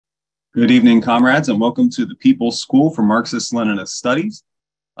Good evening, comrades, and welcome to the People's School for Marxist-Leninist Studies.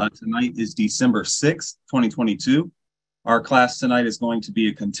 Tonight is December 6th, 2022. Our class tonight is going to be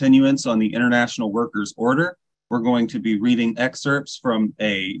a continuance on the International Workers' Order. We're going to be reading excerpts from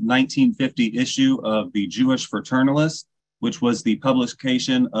a 1950 issue of the Jewish Fraternalist, which was the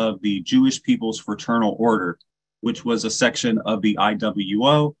publication of the Jewish People's Fraternal Order, which was a section of the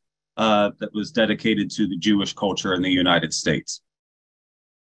IWO that was dedicated to the Jewish culture in the United States.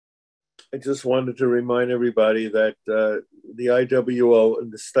 I just wanted to remind everybody that the IWO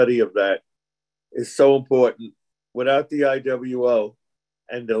and the study of that is so important. Without the IWO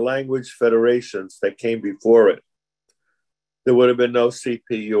and the language federations that came before it, there would have been no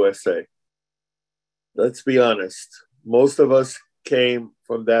CPUSA. Let's be honest. Most of us came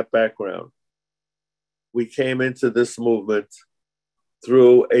from that background. We came into this movement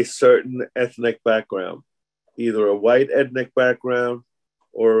through a certain ethnic background, either a white ethnic background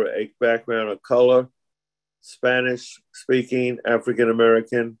or a background of color, Spanish speaking, African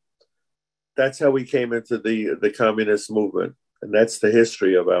American. That's how we came into the communist movement. And that's the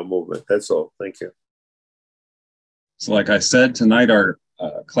history of our movement. That's all. Thank you. So like I said, tonight our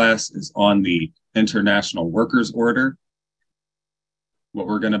class is on the International Workers' Order. What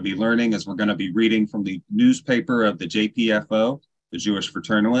we're going to be learning is we're going to be reading from the newspaper of the JPFO, the Jewish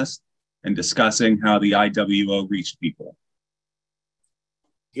Fraternalist, and discussing how the IWO reached people.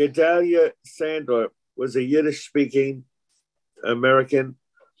 Gedalia Sandor was a Yiddish-speaking American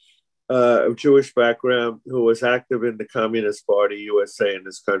of Jewish background who was active in the Communist Party USA in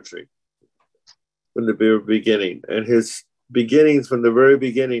this country from the very beginning. And his beginnings, from the very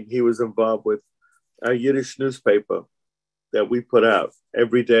beginning, he was involved with our Yiddish newspaper that we put out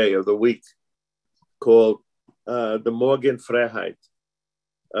every day of the week called the Morgen Freiheit,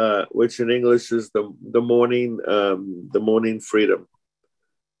 which in English is the morning freedom.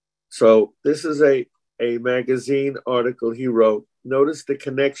 So this is a magazine article he wrote. Notice the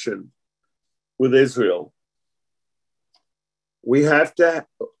connection with Israel.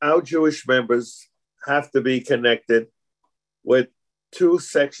 Our Jewish members have to be connected with two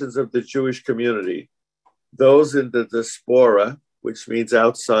sections of the Jewish community. Those in the diaspora, which means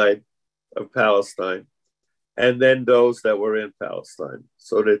outside of Palestine, and then those that were in Palestine.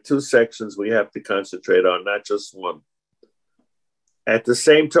 So there are two sections we have to concentrate on, not just one. At the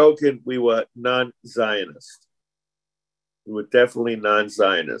same token, we were non-Zionist. We were definitely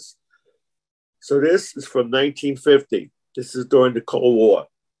non-Zionist. So this is from 1950. This is during the Cold War.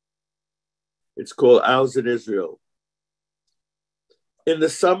 It's called Ours in Israel. In the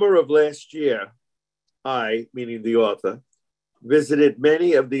summer of last year, I, meaning the author, visited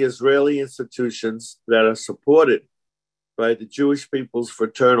many of the Israeli institutions that are supported by the Jewish People's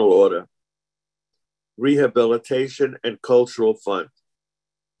Fraternal Order, Rehabilitation and Cultural Fund.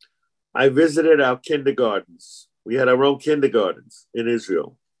 I visited our kindergartens. We had our own kindergartens in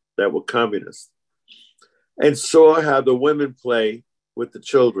Israel that were communist, and saw how the women play with the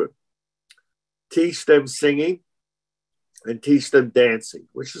children, teach them singing and teach them dancing,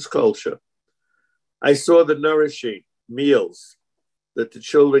 which is culture. I saw the nourishing meals that the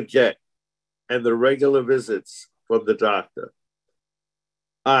children get and the regular visits from the doctor.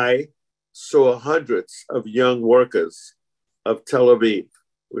 I saw hundreds of young workers of Tel Aviv,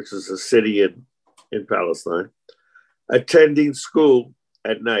 which is a city in Palestine, attending school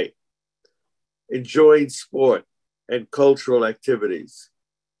at night, enjoying sport and cultural activities,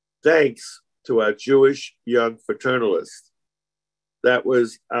 thanks to our Jewish young fraternalists. That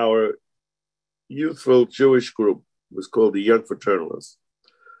was our youthful Jewish group. It was called the Young Fraternalists.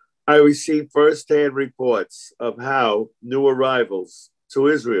 I received firsthand reports of how new arrivals to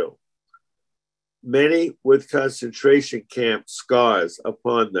Israel, many with concentration camp scars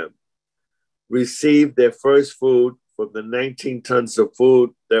upon them, received their first food from the 19 tons of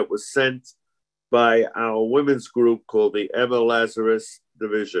food that was sent by our women's group called the Emma Lazarus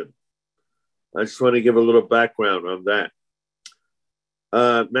Division. I just want to give a little background on that.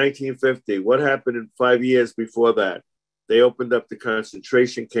 1950, what happened in 5 years before that? They opened up the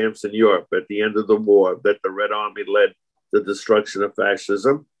concentration camps in Europe at the end of the war that the Red Army led the destruction of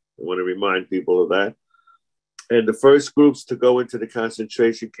fascism. I want to remind people of that. And the first groups to go into the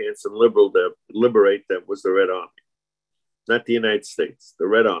concentration camps and liberate them was the Red Army, not the United States, the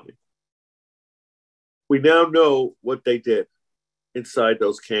Red Army. We now know what they did inside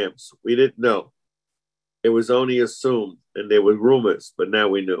those camps. We didn't know. It was only assumed, and there were rumors, but now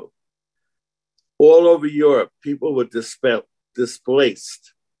we know. All over Europe, people were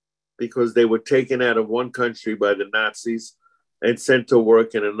displaced because they were taken out of one country by the Nazis and sent to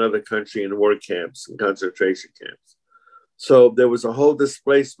work in another country in work camps and concentration camps. So there was a whole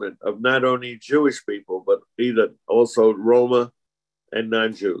displacement of not only Jewish people, but also Roma and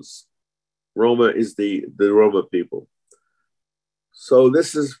non-Jews. Roma is the Roma people. So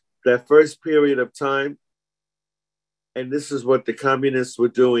this is that first period of time. And this is what the communists were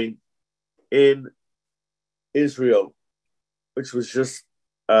doing in Israel, which was just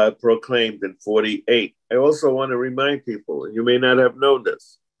proclaimed in 1948. I also want to remind people, and you may not have known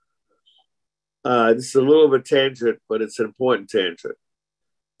this, this is a little of a tangent, but it's an important tangent.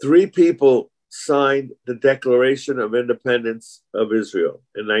 3 people signed the Declaration of Independence of Israel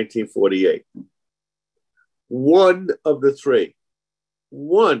in 1948. One of the 3,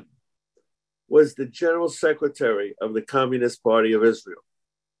 one was the General Secretary of the Communist Party of Israel.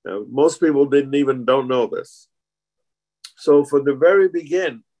 Now, most people don't know this. So from the very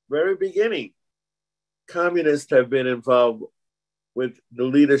beginning, communists have been involved with the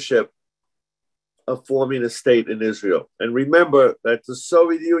leadership of forming a state in Israel. And remember that the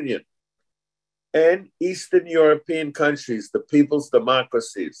Soviet Union and Eastern European countries, the people's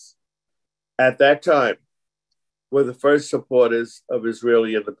democracies, at that time were the first supporters of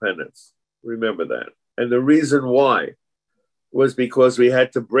Israeli independence. Remember that. And the reason why was because we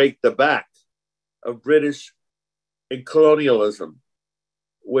had to break the back of British colonialism,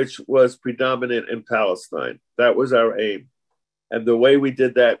 which was predominant in Palestine. That was our aim. And the way we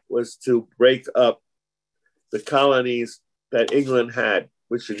did that was to break up the colonies that England had,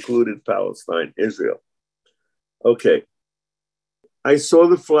 which included Palestine, Israel. Okay. I saw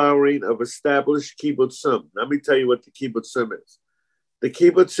the flowering of established kibbutzim. Let me tell you what the kibbutzim is. The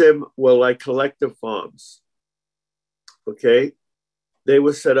kibbutzim were like collective farms. Okay? They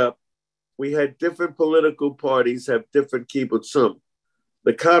were set up. We had different political parties have different kibbutzim.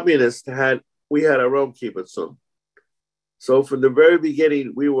 The communists we had our own kibbutzim. So from the very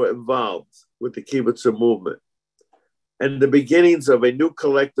beginning, we were involved with the kibbutzim movement and the beginnings of a new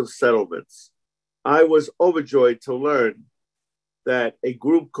collective settlements. I was overjoyed to learn that a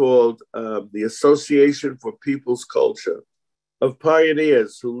group called the Association for People's Culture of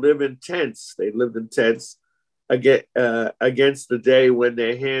pioneers who live in tents, they lived in tents against the day when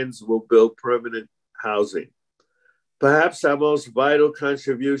their hands will build permanent housing. Perhaps our most vital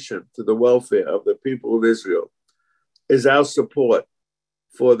contribution to the welfare of the people of Israel is our support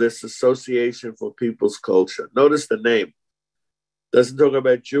for this Association for People's Culture. Notice the name. Doesn't talk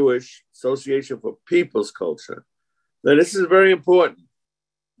about Jewish, Association for People's Culture. Now, this is very important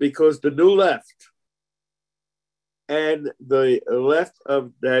because the New Left and the left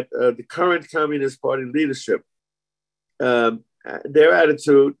of that, the current Communist Party leadership, their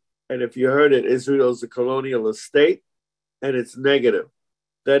attitude, and if you heard it, Israel is a colonialist state, and it's negative.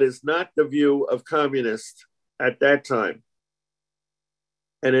 That is not the view of communists at that time.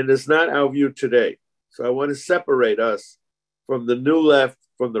 And it is not our view today. So I want to separate us from the New Left,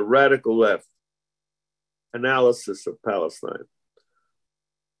 from the radical left analysis of Palestine.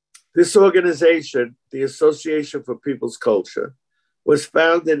 This organization, the Association for People's Culture, was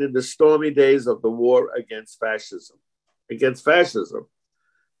founded in the stormy days of the war against fascism,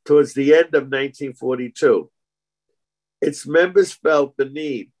 towards the end of 1942. Its members felt the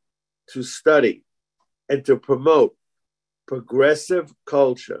need to study and to promote progressive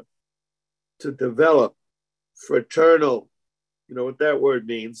culture, to develop fraternal, you know what that word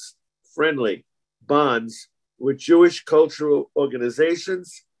means, friendly bonds with Jewish cultural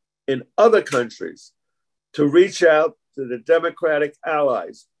organizations in other countries, to reach out to the democratic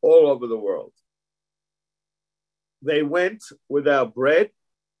allies all over the world. They went without bread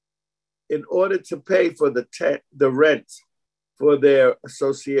in order to pay for the rent for their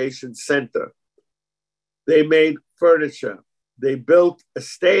association center. They made furniture. They built a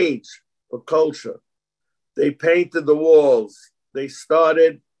stage for culture. They painted the walls. They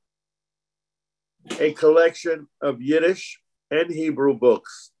started a collection of Yiddish and Hebrew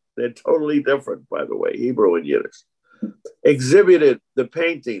books. They're totally different, by the way, Hebrew and Yiddish. Exhibited the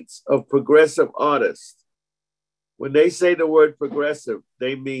paintings of progressive artists. When they say the word progressive,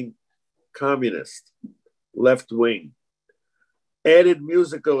 they mean communist, left wing. Added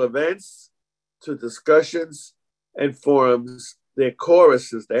musical events to discussions and forums. Their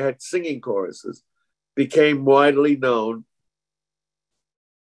choruses, they had singing choruses, became widely known.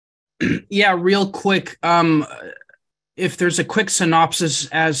 Yeah, real quick. If there's a quick synopsis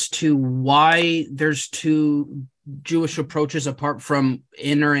as to why there's two Jewish approaches apart from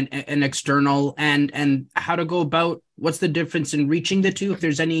inner and external, and how to go about, what's the difference in reaching the two? If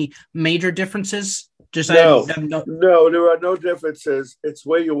there's any major differences? No, there are no differences. It's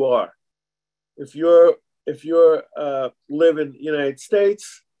where you are. If you're live in the United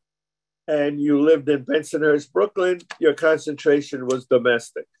States, and you lived in Bensonhurst, Brooklyn, your concentration was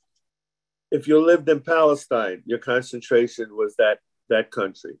domestic. If you lived in Palestine, your concentration was that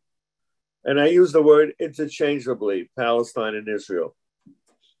country. And I use the word interchangeably, Palestine and Israel.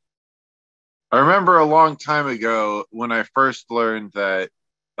 I remember a long time ago when I first learned that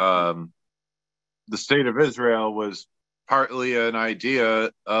the state of Israel was partly an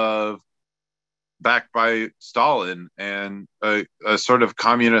idea backed by Stalin and a sort of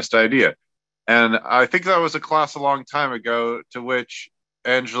communist idea. And I think that was a class a long time ago, to which,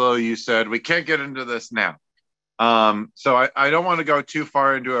 Angelo, you said, we can't get into this now. So I don't want to go too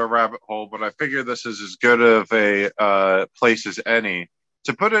far into a rabbit hole, but I figure this is as good of a place as any.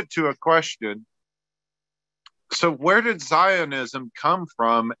 To put it to a question, so where did Zionism come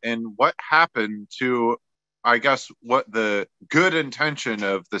from, and what happened to, I guess, what the good intention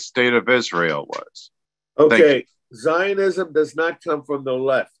of the state of Israel was? Okay, Zionism does not come from the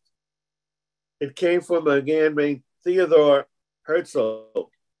left. It came from a man named Theodor Herzl,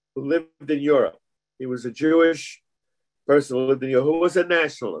 who lived in Europe. He was a Jewish person who lived in Europe, who was a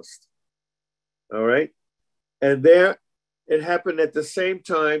nationalist. All right? And there, it happened at the same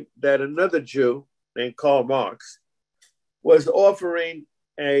time that another Jew named Karl Marx was offering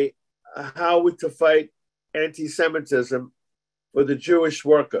how to fight anti-Semitism for the Jewish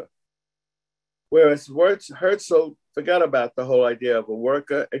worker. Whereas Herzl forgot about the whole idea of a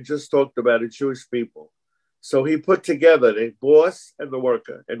worker and just talked about the Jewish people. So he put together the boss and the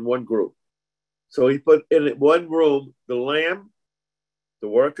worker in one group. So he put in one room the lamb, the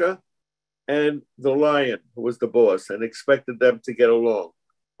worker, and the lion, who was the boss, and expected them to get along.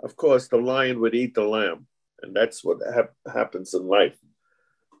 Of course, the lion would eat the lamb, and that's what happens in life.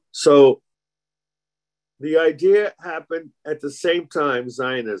 So the idea happened at the same time,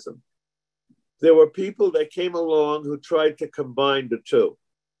 Zionism. There were people that came along who tried to combine the two,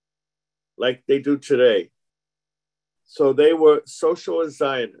 like they do today. So they were socialist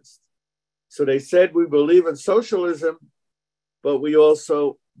Zionists. So they said, we believe in socialism, but we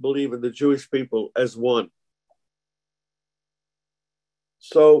also believe in the Jewish people as one.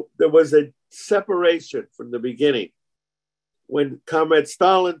 So there was a separation from the beginning. When Comrade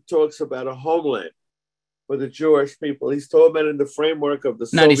Stalin talks about a homeland for the Jewish people, he's talking about in the framework of the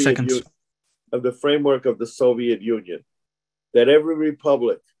Soviet Union, that every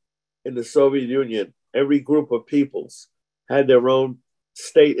republic in the Soviet Union, every group of peoples had their own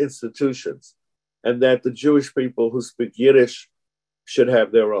state institutions, and that the Jewish people who speak Yiddish should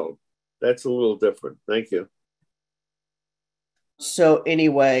have their own. That's a little different. Thank you. So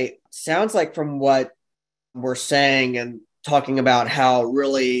anyway, sounds like from what we're saying and talking about how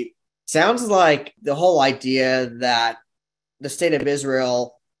really sounds like the whole idea that the state of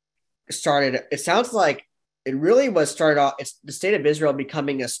Israel started, it sounds like it really was started off, it's the state of Israel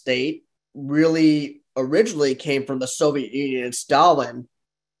becoming a state really originally came from the Soviet Union, and Stalin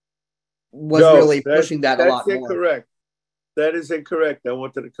was really pushing that a lot more. That's incorrect. That is incorrect. I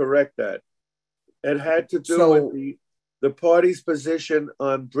wanted to correct that. It had to do with the party's position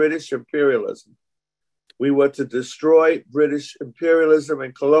on British imperialism. We were to destroy British imperialism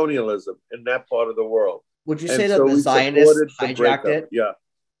and colonialism in that part of the world. Would you say that the Zionists hijacked it? Yeah.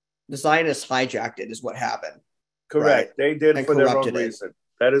 The Zionists hijacked it is what happened. Correct. Right? They did and for their own reason.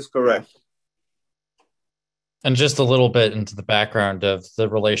 That is correct. Yeah. And just a little bit into the background of the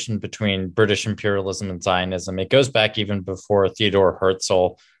relation between British imperialism and Zionism. It goes back even before Theodor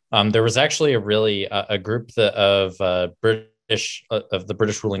Herzl. There was actually a group of the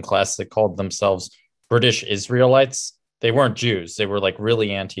British ruling class that called themselves British Israelites. They weren't Jews. They were like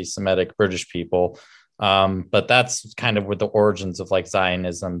really anti-Semitic British people. But that's kind of where the origins of like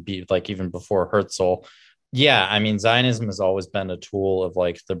Zionism be, like even before Herzl. Yeah, I mean, Zionism has always been a tool of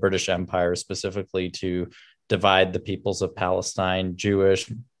like the British Empire specifically to divide the peoples of Palestine,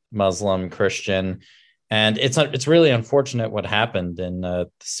 Jewish, Muslim, Christian. And it's really unfortunate what happened in the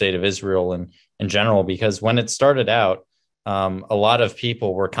state of Israel and in general, because when it started out, a lot of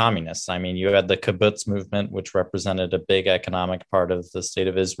people were communists. I mean, you had the kibbutz movement, which represented a big economic part of the state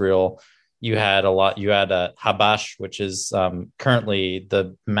of Israel. You had Habash, which is currently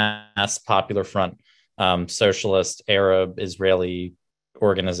the Mass Popular Front, socialist Arab Israeli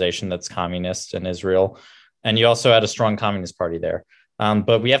organization that's communist in Israel. And you also had a strong communist party there.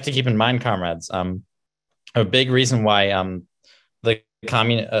 But we have to keep in mind, comrades, a big reason why a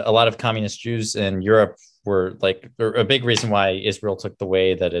lot of communist Jews in Europe were a big reason why Israel took the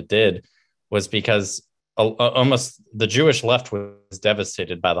way that it did was because almost the Jewish left was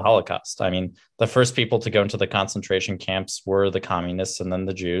devastated by the Holocaust. I mean, the first people to go into the concentration camps were the communists and then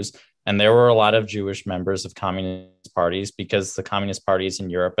the Jews. And there were a lot of Jewish members of communist parties because the communist parties in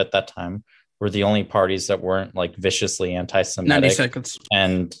Europe at that time were the only parties that weren't like viciously 90 anti-Semitic. seconds.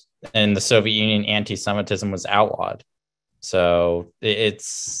 And in the Soviet Union, anti-Semitism was outlawed. So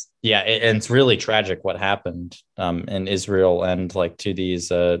it's really tragic what happened in Israel and like to these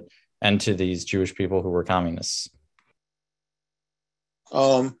Jewish people who were communists.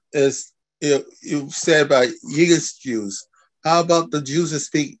 As you said about Yiddish Jews, how about the Jews that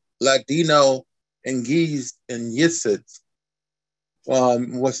speak Ladino and Ge'ez and Yiddish?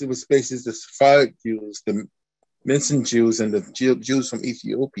 What spaces the Sephardic Jews, the Minson Jews, and the Jews from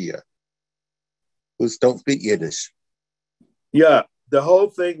Ethiopia who don't speak Yiddish? Yeah, the whole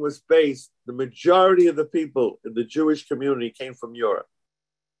thing was based, the majority of the people in the Jewish community came from Europe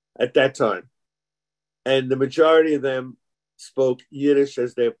at that time. And the majority of them spoke Yiddish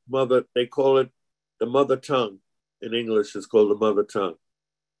as their mother, they call it the mother tongue. In English, it's called the mother tongue.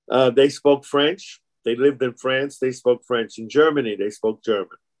 They spoke French. They lived in France. They spoke French. In Germany, they spoke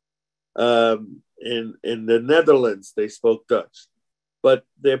German. In the Netherlands, they spoke Dutch. But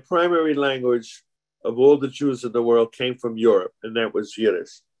their primary language of all the Jews in the world came from Europe, and that was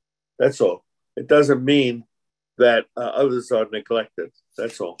Yiddish. That's all. It doesn't mean that others are neglected.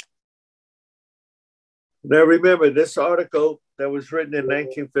 That's all. Now, remember, this article that was written in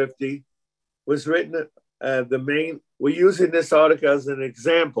 1950 was written, we're using this article as an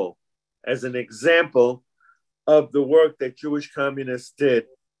example of the work that Jewish communists did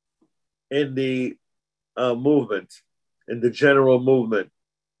in the movement, in the general movement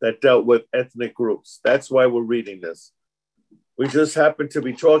that dealt with ethnic groups. That's why we're reading this. We just happen to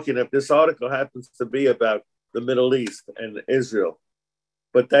be talking, if this article happens to be about the Middle East and Israel,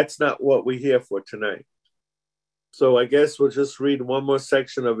 but that's not what we're here for tonight. So I guess we'll just read one more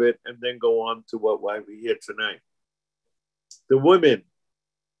section of it and then go on to why we're here tonight. The women.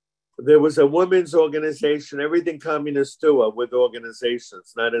 There was a women's organization. Everything communists do are with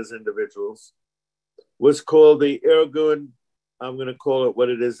organizations, not as individuals. Was called the Irgun, I'm going to call it what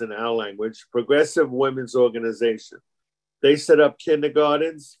it is in our language, Progressive Women's Organization. They set up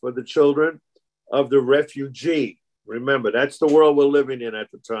kindergartens for the children of the refugee. Remember, that's the world we're living in at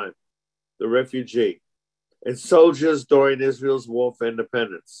the time, the refugee. And soldiers during Israel's war for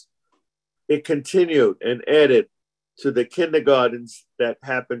independence. It continued and added to the kindergartens that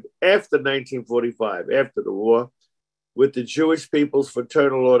happened after 1945, after the war, with the Jewish People's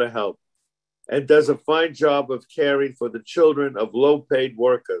Fraternal Order help, and does a fine job of caring for the children of low-paid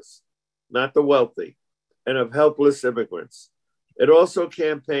workers, not the wealthy, and of helpless immigrants. It also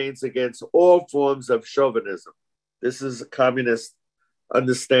campaigns against all forms of chauvinism. This is a communist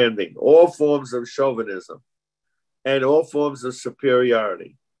understanding, all forms of chauvinism and all forms of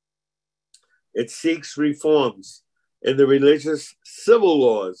superiority. It seeks reforms in the religious civil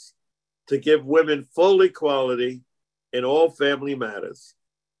laws to give women full equality in all family matters.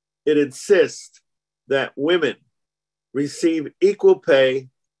 It insists that women receive equal pay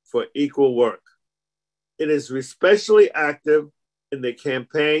for equal work. It is especially active in the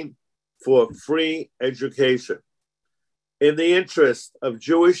campaign for free education. In the interest of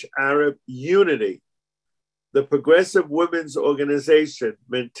Jewish-Arab unity, the Progressive Women's Organization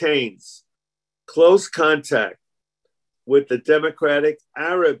maintains close contact with the Democratic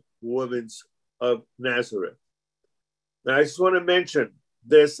Arab Women's of Nazareth. Now, I just want to mention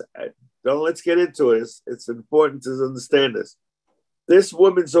this. Let's get into it. It's important to understand this. This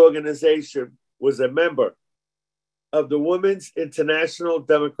women's organization was a member of the Women's International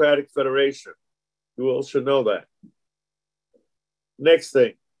Democratic Federation. You all should know that. Next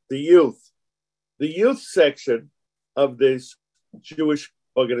thing, the youth. The youth section of this Jewish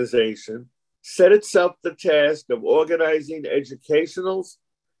organization set itself the task of organizing educationals,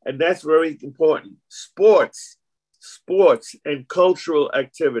 and that's very important, sports and cultural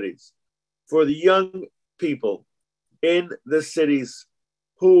activities for the young people in the cities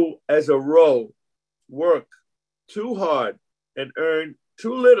who, as a role, work too hard and earn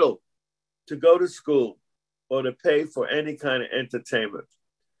too little to go to school or to pay for any kind of entertainment.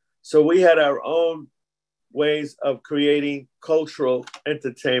 So we had our own ways of creating cultural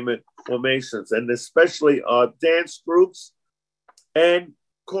entertainment formations, and especially our dance groups and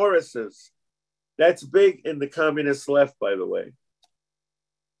choruses. That's big in the communist left, by the way.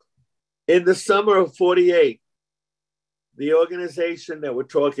 In the summer of 48, the organization that we're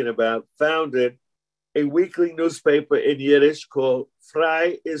talking about founded a weekly newspaper in Yiddish called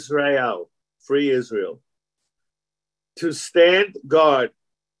Frei Israel, Free Israel, to stand guard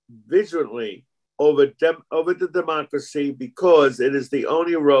vigilantly over the democracy because it is the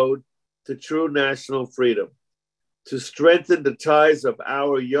only road to true national freedom. to strengthen the ties of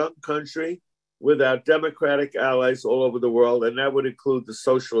our young country with our democratic allies all over the world, and that would include the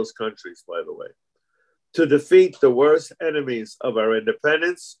socialist countries, by the way, to defeat the worst enemies of our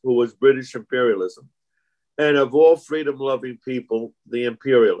independence, who was British imperialism, and of all freedom-loving people, the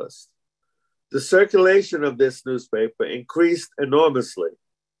imperialists. The circulation of this newspaper increased enormously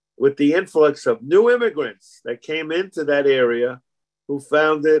with the influx of new immigrants that came into that area who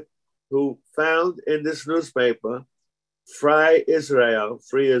found in this newspaper, Free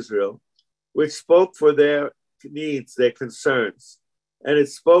Israel, which spoke for their needs, their concerns, and it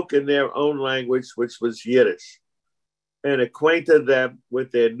spoke in their own language, which was Yiddish, and acquainted them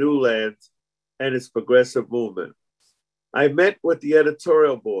with their new land and its progressive movement. I met with the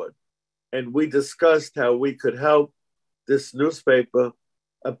editorial board, and we discussed how we could help this newspaper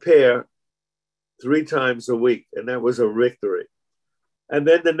appear 3 times a week, and that was a victory. And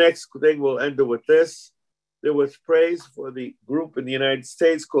then the next thing we'll end with this. There was praise for the group in the United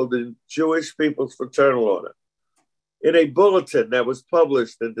States called the Jewish People's Fraternal Order. In a bulletin that was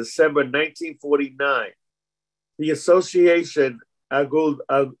published in December 1949, the association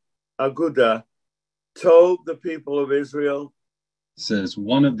Aguda told the people of Israel, says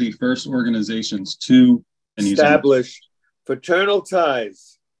one of the first organizations to establish fraternal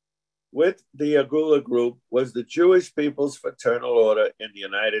ties with the Agula group was the Jewish People's Fraternal Order in the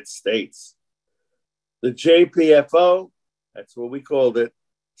United States. The JPFO, that's what we called it,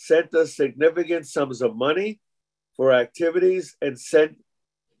 sent us significant sums of money for activities and sent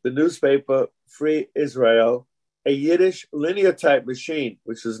the newspaper Free Israel a Yiddish linear type machine,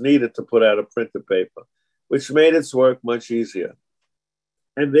 which was needed to put out a printed paper, which made its work much easier.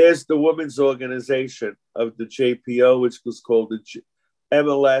 And there's the women's organization of the JPO, which was called the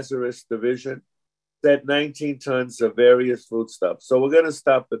Emma Lazarus Division, sent 19 tons of various foodstuffs. So we're going to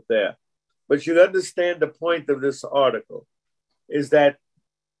stop it there. But you understand the point of this article is that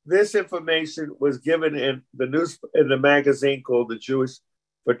this information was given in the magazine called the Jewish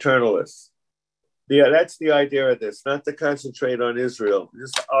Fraternalists. Yeah, that's the idea of this, not to concentrate on Israel.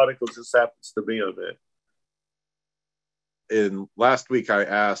 This article just happens to be on there. Last week, I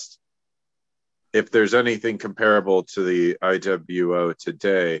asked if there's anything comparable to the IWO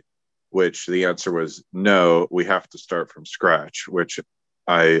today, which the answer was no, we have to start from scratch, which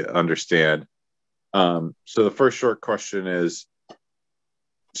I understand. So the first short question is,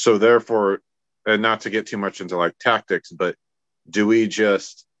 so therefore, and not to get too much into like tactics, but do we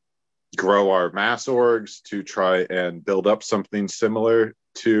just grow our mass orgs to try and build up something similar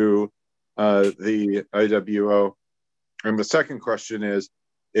to the IWO? And the second question is,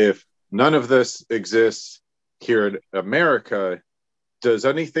 if none of this exists here in America, does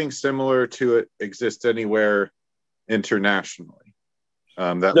anything similar to it exist anywhere internationally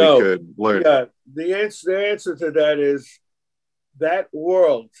that we could learn? Yeah, the answer to that is that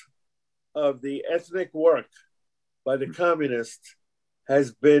world of the ethnic work by the communists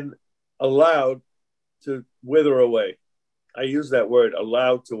has been allowed to wither away. I use that word,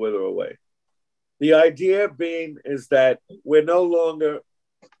 allowed to wither away. The idea being is that we're no longer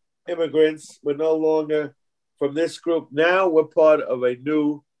immigrants. We're no longer from this group. Now we're part of a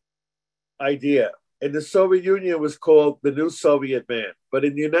new idea. In the Soviet Union, it was called the New Soviet Man. But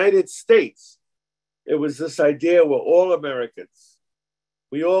in the United States, it was this idea we're all Americans.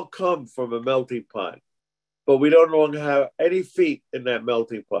 We all come from a melting pot, but we don't longer have any feet in that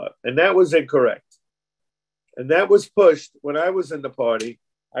melting pot. And that was incorrect. And that was pushed when I was in the party.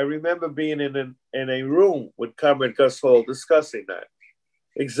 I remember being in a room with Comrade Gus Hall discussing that,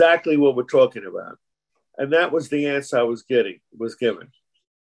 exactly what we're talking about. And that was the answer I was given.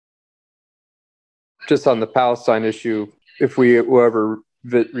 Just on the Palestine issue, if we ever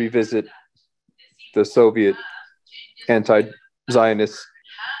revisit the Soviet anti-Zionist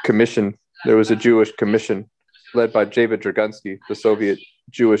commission, there was a Jewish commission led by David Dragunsky, the Soviet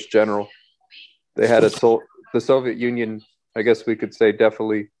Jewish general. They had the Soviet Union, I guess we could say,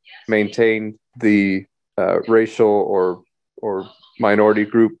 definitely maintained the racial or minority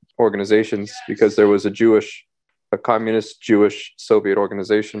group organizations because there was a communist Jewish Soviet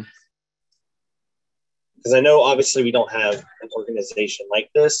organization. Because I know obviously we don't have an organization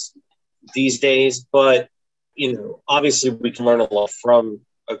like this these days, but obviously we can learn a lot from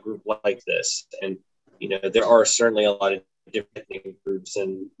a group like this. And there are certainly a lot of different groups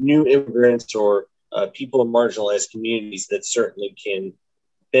and new immigrants or people in marginalized communities that certainly can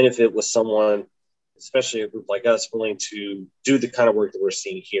benefit with someone, especially a group like us, willing to do the kind of work that we're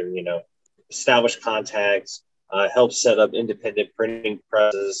seeing here, establish contacts, help set up independent printing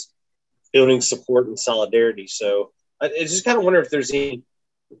presses, building support and solidarity. So I just kind of wonder if there's any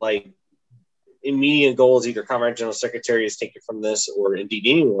immediate goals, either Comrade General Secretary is taking from this, or indeed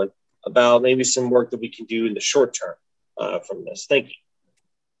anyone, about maybe some work that we can do in the short term from this? Thank you.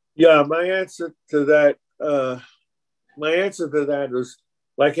 Yeah, my answer to that is,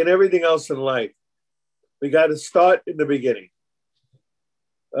 like in everything else in life, we got to start in the beginning.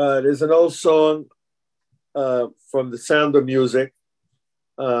 There's an old song from The Sound of Music,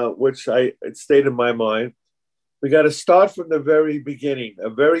 which it stayed in my mind. We got to start from the very beginning, a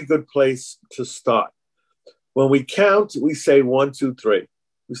very good place to start. When we count, we say 1, 2, 3.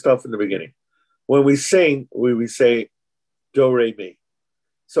 We start from the beginning. When we sing, we say do, re, mi.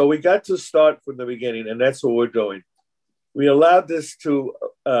 So we got to start from the beginning, and that's what we're doing. We allowed this to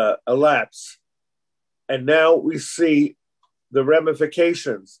elapse, and now we see the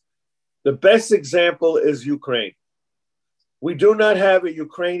ramifications. The best example is Ukraine. We do not have a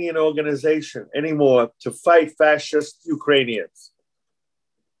Ukrainian organization anymore to fight fascist Ukrainians.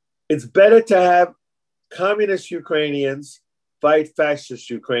 It's better to have communist Ukrainians fight fascist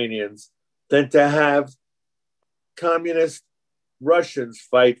Ukrainians than to have communist Russians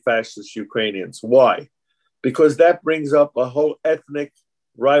fight fascist Ukrainians. Why? Because that brings up a whole ethnic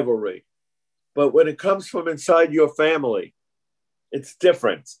rivalry. But when it comes from inside your family, it's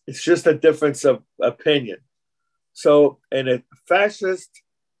different. It's just a difference of opinion. So, and a fascist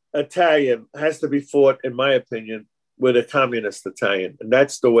Italian has to be fought, in my opinion, with a communist Italian. And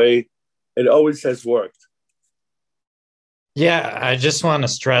that's the way it always has worked. Yeah, I just want to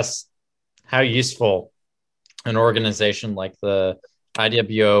stress how useful an organization like the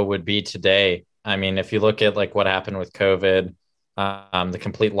IWO would be today. I mean, if you look at like what happened with COVID, the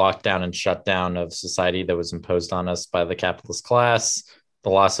complete lockdown and shutdown of society that was imposed on us by the capitalist class, the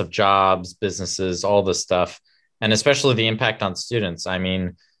loss of jobs, businesses, all this stuff, and especially the impact on students. I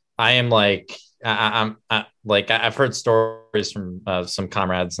mean, I am like, I've heard stories from some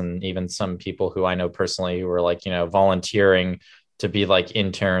comrades and even some people who I know personally who were like, volunteering to be like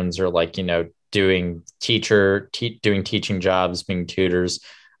interns or like, doing teaching jobs, being tutors.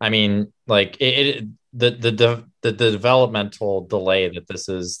 I mean, like the developmental delay that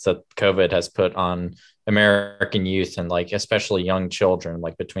COVID has put on American youth and like especially young children,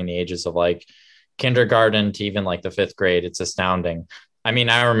 like between the ages of like kindergarten to even like the 5th grade, it's astounding. I mean,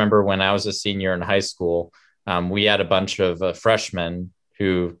 I remember when I was a senior in high school, we had a bunch of freshmen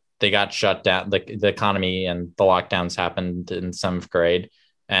who they got shut down. The economy and the lockdowns happened in 7th grade,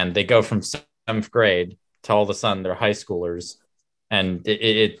 and they go from 7th grade to all of a sudden they're high schoolers, and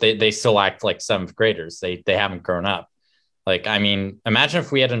they still act like 7th graders. They haven't grown up. Like, I mean, imagine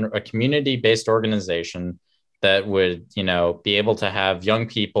if we had a community-based organization that would, be able to have young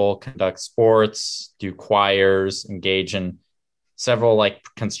people conduct sports, do choirs, engage in several like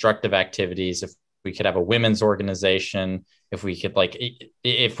constructive activities. If we could have a women's organization, if we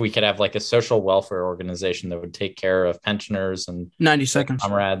could have like a social welfare organization that would take care of pensioners and 90 seconds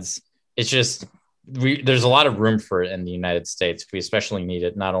comrades. It's just, there's a lot of room for it in the United States. We especially need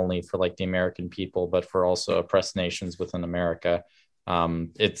it, not only for like the American people, but for also oppressed nations within America.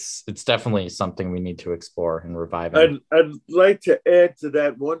 It's definitely something we need to explore and revive. I'd like to add to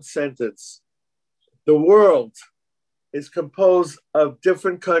that one sentence. The world is composed of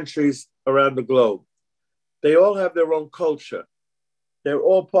different countries around the globe. They all have their own culture. They're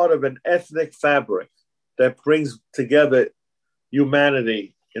all part of an ethnic fabric that brings together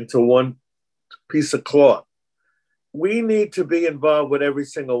humanity into one piece of cloth. We need to be involved with every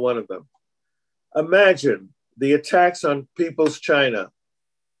single one of them. Imagine the attacks on People's China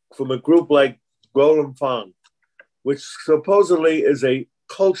from a group like Guolin, which supposedly is a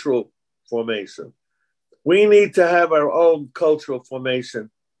cultural formation. We need to have our own cultural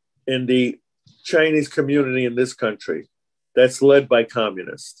formation in the Chinese community in this country that's led by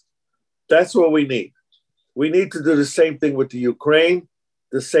communists. That's what we need. We need to do the same thing with the Ukraine,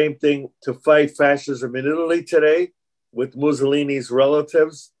 the same thing to fight fascism in Italy today with Mussolini's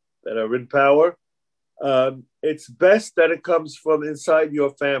relatives that are in power. It's best that it comes from inside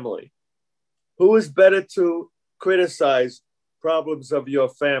your family. Who is better to criticize problems of your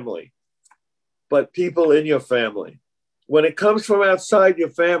family but people in your family? When it comes from outside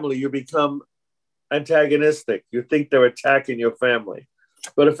your family, you become antagonistic. You think they're attacking your family.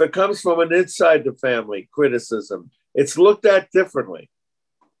 But if it comes from an inside the family criticism, it's looked at differently.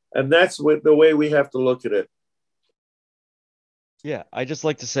 And that's the way we have to look at it. Yeah, I just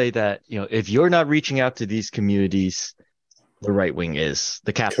like to say that, if you're not reaching out to these communities, the right wing is.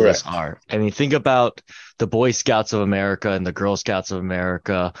 The capitalists are. I mean, think about the Boy Scouts of America and the Girl Scouts of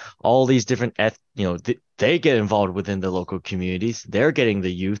America. All these different, they get involved within the local communities. They're getting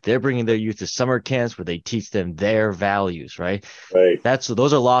the youth. They're bringing their youth to summer camps where they teach them their values. Right. Right.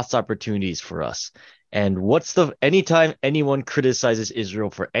 Those are lost opportunities for us. And anytime anyone criticizes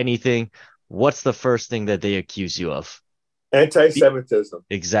Israel for anything, what's the first thing that they accuse you of? Anti-Semitism.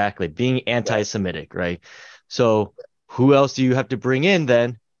 Exactly. Being anti-Semitic, right? So who else do you have to bring in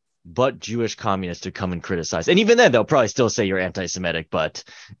then but Jewish communists to come and criticize? And even then, they'll probably still say you're anti-Semitic, but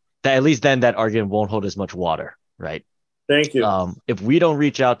at least then that argument won't hold as much water, right? Thank you. If we don't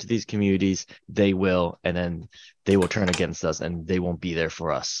reach out to these communities, they will, and then they will turn against us and they won't be there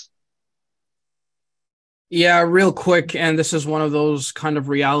for us. Yeah, real quick, and this is one of those kind of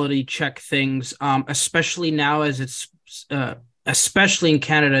reality check things, especially now as it's, especially in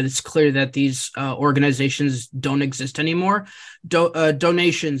Canada, it's clear that these organizations don't exist anymore.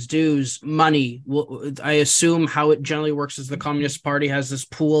 Donations, dues, money. I assume how it generally works is the Communist Party has this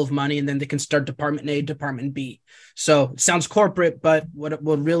pool of money, and then they can start Department A, Department B. So it sounds corporate, but what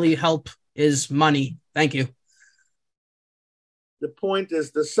will really help is money. Thank you. The point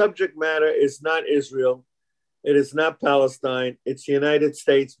is the subject matter is not Israel. It is not Palestine. It's the United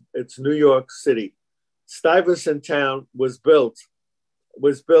States. It's New York City. Stuyvesant Town was built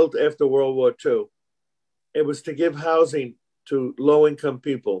after World War II. It was to give housing to low-income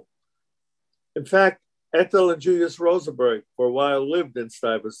people. In fact, Ethel and Julius Rosenberg for a while lived in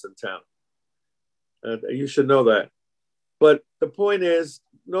Stuyvesant Town. You should know that. But the point is,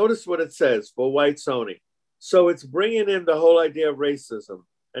 notice what it says for whites only. So it's bringing in the whole idea of racism.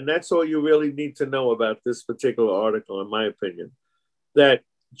 And that's all you really need to know about this particular article, in my opinion, that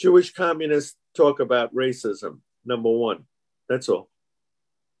Jewish communists talk about racism, number one. That's all.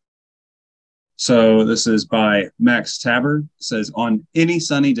 So this is by Max Taber. It says, on any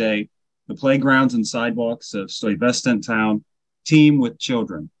sunny day, the playgrounds and sidewalks of Stuyvesant Town teem with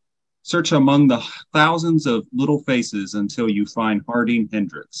children. Search among the thousands of little faces until you find Harding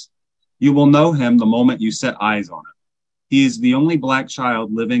Hendricks. You will know him the moment you set eyes on him. He is the only Black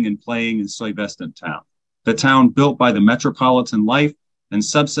child living and playing in Stuyvesant Town, the town built by the metropolitan life and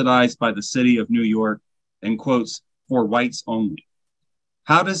subsidized by the city of New York, in quotes, for whites only.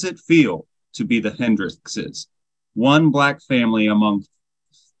 How does it feel to be the Hendrickses, one Black family among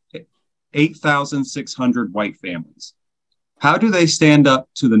 8,600 white families? How do they stand up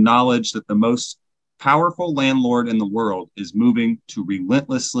to the knowledge that the most powerful landlord in the world is moving to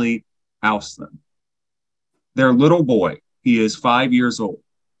relentlessly oust them? Their little boy, he is 5 years old,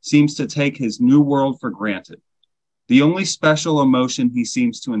 seems to take his new world for granted. The only special emotion he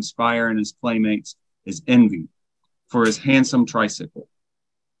seems to inspire in his playmates is envy for his handsome tricycle.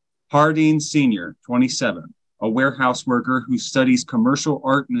 Harding Sr., 27, a warehouse worker who studies commercial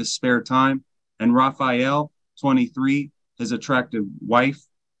art in his spare time, and Raphael, 23, his attractive wife,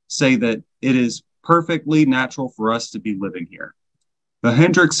 say that it is perfectly natural for us to be living here. The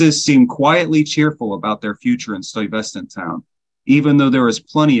Hendrickses seem quietly cheerful about their future in Stuyvesant Town, even though there is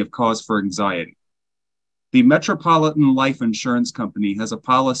plenty of cause for anxiety. The Metropolitan Life Insurance Company has a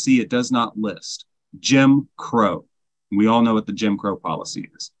policy it does not list, Jim Crow. We all know what the Jim Crow policy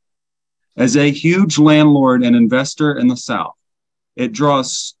is. As a huge landlord and investor in the South, it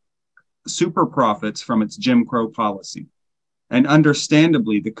draws super profits from its Jim Crow policy. And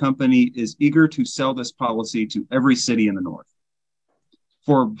understandably, the company is eager to sell this policy to every city in the North.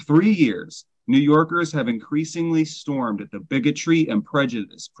 For 3 years, New Yorkers have increasingly stormed at the bigotry and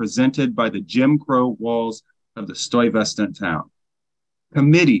prejudice presented by the Jim Crow walls of the Stuyvesant Town.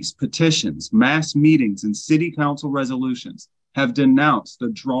 Committees, petitions, mass meetings, and city council resolutions have denounced the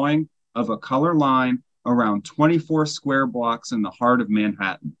drawing of a color line around 24 square blocks in the heart of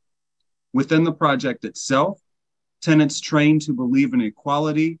Manhattan. Within the project itself, tenants trained to believe in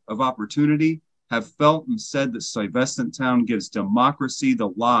equality of opportunity have felt and said that Stuyvesant Town gives democracy the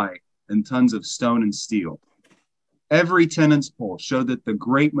lie in tons of stone and steel. Every tenants poll showed that the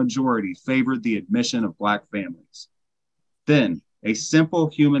great majority favored the admission of Black families. Then, a simple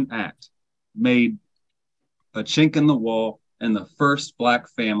human act made a chink in the wall, and the first Black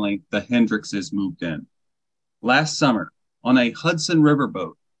family, the Hendrickses, moved in. Last summer, on a Hudson River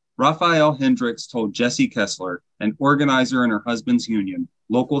boat, Raphael Hendricks told Jessie Kessler, an organizer in her husband's union,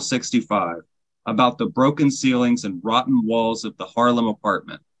 Local 65, about the broken ceilings and rotten walls of the Harlem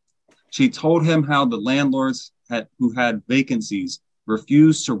apartment. She told him how the landlords who had vacancies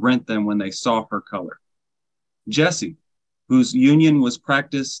refused to rent them when they saw her color. Jessie, whose union was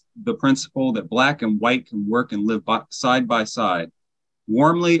practiced the principle that Black and white can work and live side by side,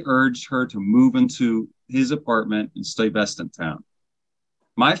 warmly urged her to move into his apartment in Stuyvesant Town.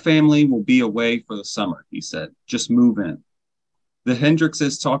 My family will be away for the summer, he said. Just move in. The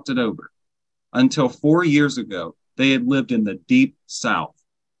Hendrickses talked it over. Until 4 years ago, they had lived in the deep South.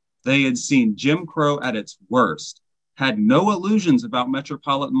 They had seen Jim Crow at its worst, had no illusions about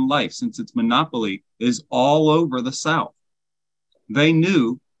metropolitan life since its monopoly is all over the South. They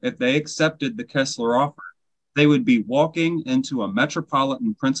knew if they accepted the Kessler offer, they would be walking into a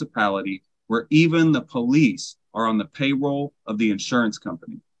metropolitan principality where even the police are on the payroll of the insurance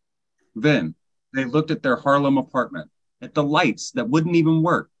company. Then they looked at their Harlem apartment, at the lights that wouldn't even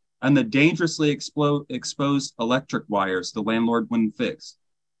work, and the dangerously exposed electric wires the landlord wouldn't fix.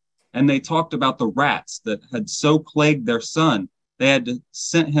 And they talked about the rats that had so plagued their son, they had to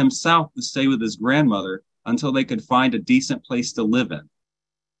send him south to stay with his grandmother until they could find a decent place to live in.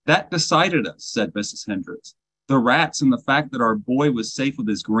 That decided us, said Mrs. Hendricks. The rats and the fact that our boy was safe with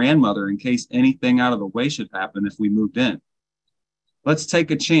his grandmother in case anything out of the way should happen if we moved in. Let's take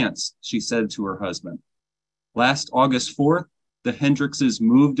a chance, she said to her husband. Last August 4th, the Hendrickses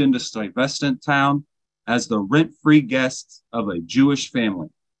moved into Stuyvesant Town as the rent-free guests of a Jewish family.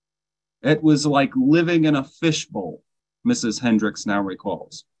 It was like living in a fishbowl, Mrs. Hendricks now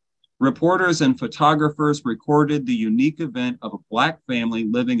recalls. Reporters and photographers recorded the unique event of a Black family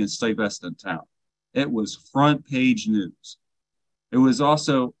living in Stuyvesant Town. It was front page news. It was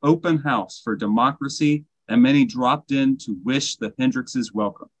also open house for democracy, and many dropped in to wish the Hendrickses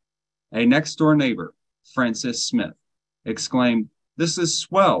welcome. A next-door neighbor, Francis Smith, exclaimed, "This is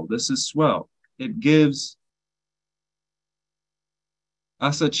swell, this is swell. It gives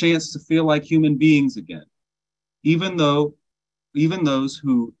us a chance to feel like human beings again." Even those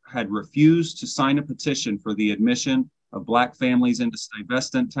who had refused to sign a petition for the admission of Black families into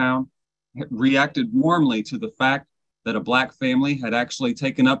Stuyvesant Town reacted warmly to the fact that a Black family had actually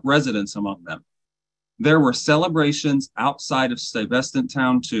taken up residence among them. There were celebrations outside of Stuyvesant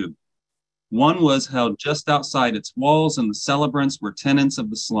Town too. One was held just outside its walls, and the celebrants were tenants of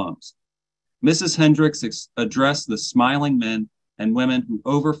the slums. Mrs. Hendricks addressed the smiling men and women who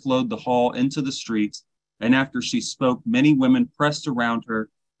overflowed the hall into the streets, and after she spoke, many women pressed around her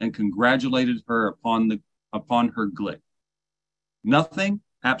and congratulated her upon her glick. Nothing,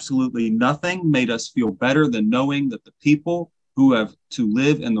 absolutely nothing, made us feel better than knowing that the people who have to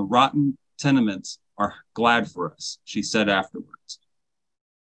live in the rotten tenements are glad for us, she said afterwards.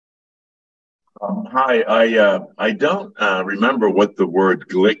 Hi, I don't remember what the word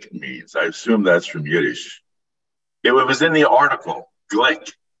glick means. I assume that's from Yiddish. It was in the article,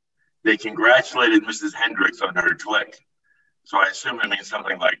 glick. They congratulated Mrs. Hendricks on her glick. So I assume it means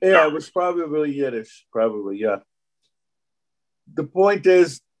something like that. Yeah, it was probably Yiddish. Probably, yeah. The point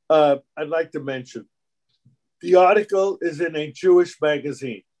is, I'd like to mention, the article is in a Jewish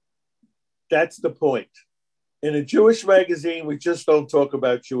magazine. That's the point. In a Jewish magazine, we just don't talk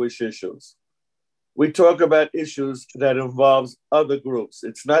about Jewish issues. We talk about issues that involves other groups.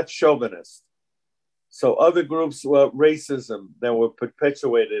 It's not chauvinist. So other groups were racism that were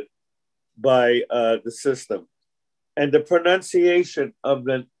perpetuated by the system. And the pronunciation of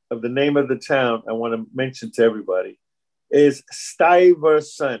the name of the town, I want to mention to everybody, is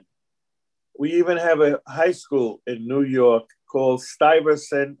Stuyvesant. We even have a high school in New York called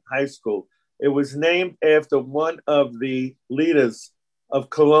Stuyvesant High School. It was named after one of the leaders of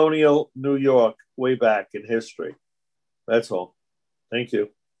colonial New York way back in history. That's all. Thank you.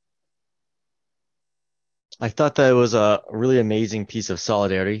 I thought that it was a really amazing piece of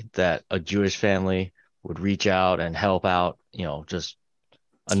solidarity that a Jewish family would reach out and help out, just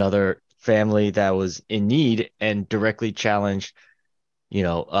another family that was in need and directly challenge,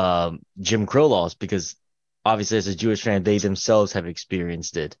 Jim Crow laws, because obviously as a Jewish family, they themselves have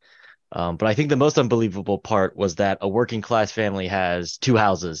experienced it. But I think the most unbelievable part was that a working class family has 2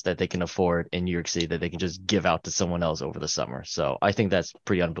 houses that they can afford in New York City that they can just give out to someone else over the summer. So I think that's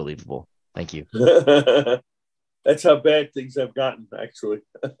pretty unbelievable. Thank you. That's how bad things have gotten, actually.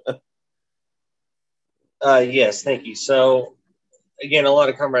 Yes, thank you. So, again, a lot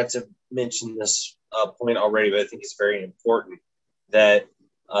of comrades have mentioned this point already, but I think it's very important that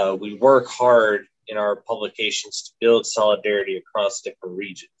we work hard in our publications to build solidarity across different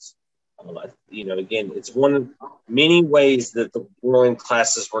regions. Again, it's one of many ways that the ruling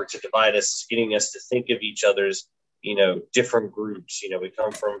classes work to divide us, getting us to think of each other's, different groups. We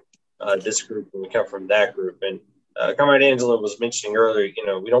come from this group and we come from that group. And Comrade Angela was mentioning earlier,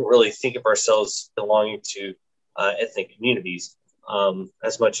 we don't really think of ourselves belonging to ethnic communities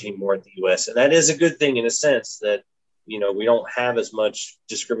as much anymore in the U.S. And that is a good thing in a sense that, we don't have as much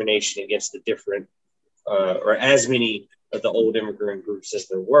discrimination against the different or as many of the old immigrant groups as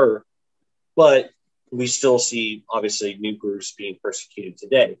there were. But we still see obviously new groups being persecuted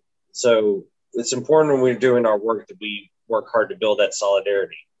today. So it's important when we're doing our work that we work hard to build that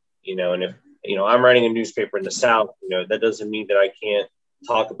solidarity, and if, I'm writing a newspaper in the South, that doesn't mean that I can't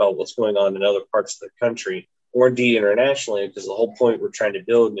talk about what's going on in other parts of the country or indeed internationally, because the whole point we're trying to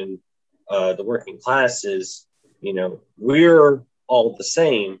build in the working class is, we're all the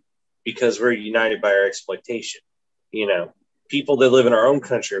same because we're united by our exploitation. People that live in our own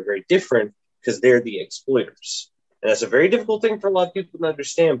country are very different because they're the exploiters. And that's a very difficult thing for a lot of people to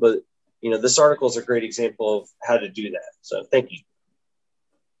understand, but this article is a great example of how to do that. So thank you.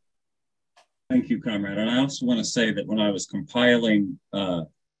 Thank you, comrade. And I also want to say that when I was compiling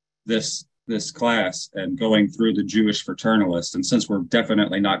this class and going through the Jewish fraternalist, and since we're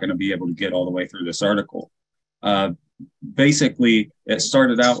definitely not going to be able to get all the way through this article, basically it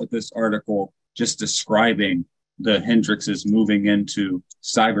started out with this article just describing the Hendrixes moving into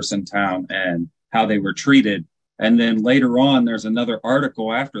Stuyvesant Town and how they were treated. And then later on, there's another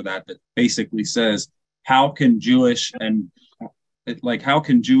article after that that basically says, how can Jewish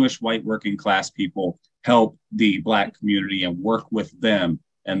white working class people help the Black community and work with them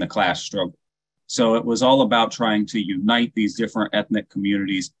in the class struggle? So it was all about trying to unite these different ethnic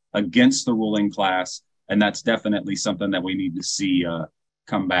communities against the ruling class. And that's definitely something that we need to see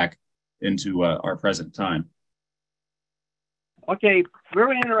come back into our present time. Okay,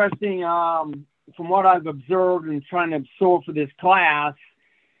 very interesting. From what I've observed and trying to absorb for this class,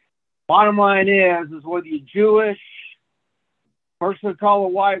 bottom line is whether you're Jewish, person of color,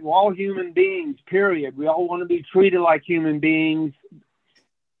 white, we're all human beings, period. We all want to be treated like human beings.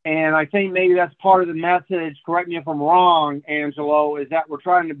 And I think maybe that's part of the message, correct me if I'm wrong, Angelo, is that we're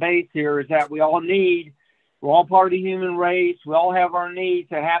trying to base here is that we're all part of the human race. We all have our needs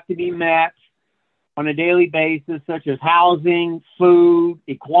that have to be met on a daily basis, such as housing, food,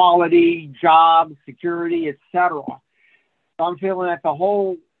 equality, jobs, security, etc. So I'm feeling that the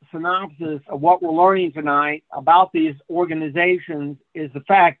whole synopsis of what we're learning tonight about these organizations is the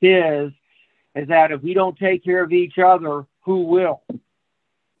fact is that if we don't take care of each other, who will?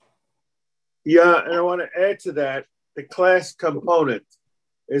 Yeah, and I want to add to that, the class component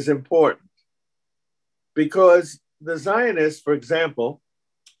is important because the Zionists, for example,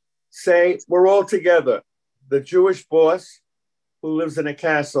 say we're all together. The Jewish boss who lives in a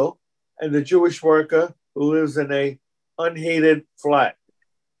castle and the Jewish worker who lives in a unheated flat.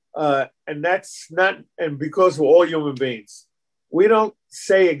 And that's not, and because we're all human beings, we don't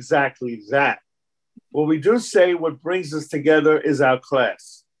say exactly that. What we do say, what brings us together is our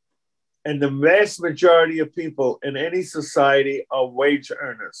class. And the vast majority of people in any society are wage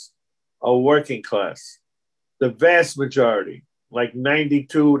earners, are working class. The vast majority, like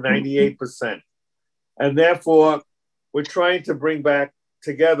 92, 98%. And therefore, we're trying to bring back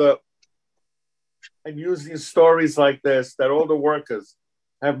together and using stories like this, that all the workers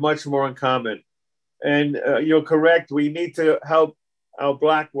have much more in common. And you're correct, we need to help our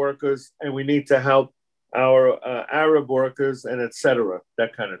Black workers and we need to help our Arab workers and et cetera,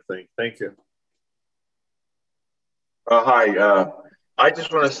 that kind of thing. Thank you. Hi, I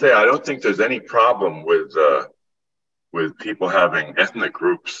just want to say, I don't think there's any problem with people having ethnic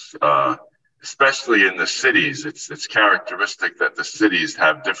groups, especially in the cities. It's characteristic that the cities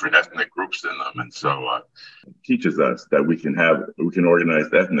have different ethnic groups in them. And so it teaches us that we can organize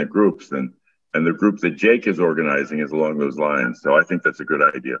ethnic groups, and the group that Jake is organizing is along those lines. So I think that's a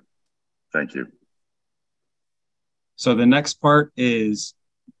good idea. Thank you. So the next part is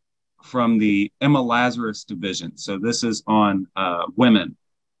from the Emma Lazarus division. So this is on women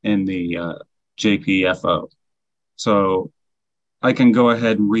in the JPFO. So I can go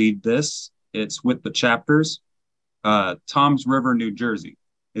ahead and read this. It's with the chapters. Toms River, New Jersey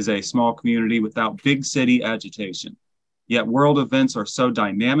is a small community without big city agitation. Yet world events are so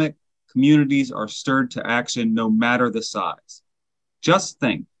dynamic, communities are stirred to action no matter the size. Just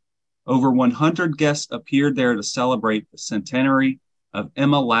think, over 100 guests appeared there to celebrate the centenary of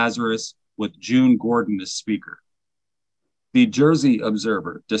Emma Lazarus with June Gordon as speaker. The Jersey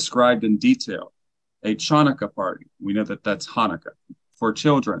Observer described in detail a Chanukah party, we know that that's Hanukkah, for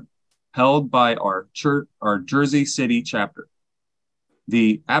children held by our Jersey City chapter.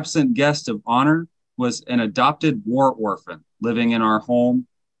 The absent guest of honor was an adopted war orphan living in our home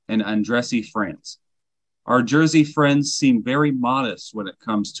in Andressy, France. Our Jersey friends seem very modest when it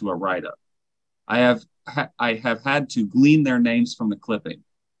comes to a write-up. I have had to glean their names from the clipping.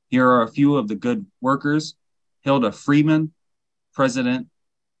 Here are a few of the good workers: Hilda Freeman, President,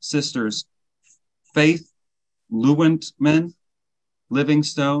 Sisters Faith, Lewentman,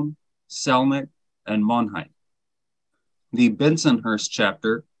 Livingstone, Selnick, and Monheit. The Bensonhurst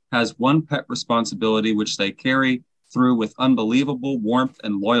chapter has one pet responsibility which they carry through with unbelievable warmth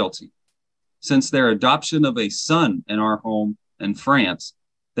and loyalty. Since their adoption of a son in our home in France,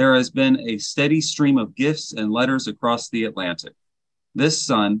 there has been a steady stream of gifts and letters across the Atlantic. This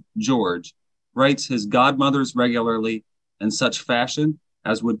son, George, writes his godmothers regularly in such fashion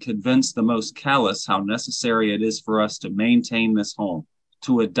as would convince the most callous how necessary it is for us to maintain this home,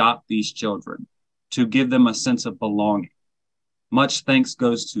 to adopt these children, to give them a sense of belonging. Much thanks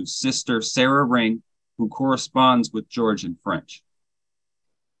goes to Sister Sarah Ring, who corresponds with George in French.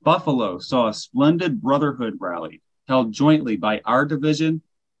 Buffalo saw a splendid brotherhood rally held jointly by our division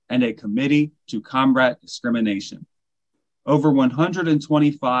and a committee to combat discrimination. Over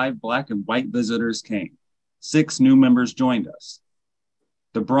 125 Black and white visitors came. 6 new members joined us.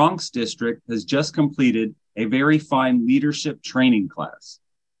 The Bronx district has just completed a very fine leadership training class.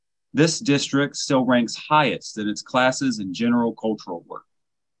 This district still ranks highest in its classes in general cultural work.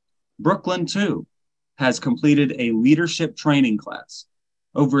 Brooklyn, too, has completed a leadership training class.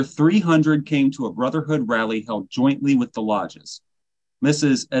 Over 300 came to a brotherhood rally held jointly with the lodges.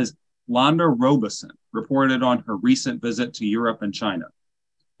 Mrs. Eslanda Robeson reported on her recent visit to Europe and China.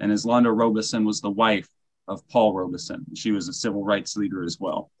 And Eslanda Robeson was the wife of Paul Robeson. She was a civil rights leader as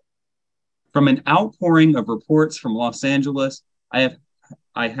well. From an outpouring of reports from Los Angeles, I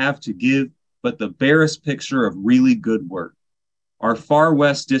have to give but the barest picture of really good work. Our Far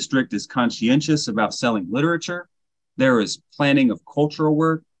West district is conscientious about selling literature. There is planning of cultural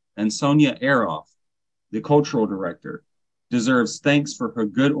work, and Sonia Aroff, the cultural director, deserves thanks for her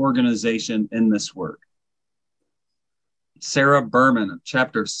good organization in this work. Sarah Berman of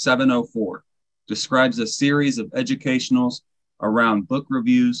Chapter 704 describes a series of educationals around book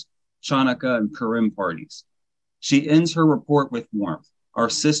reviews, Chanukah, and Purim parties. She ends her report with warmth. Our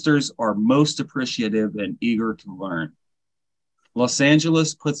sisters are most appreciative and eager to learn. Los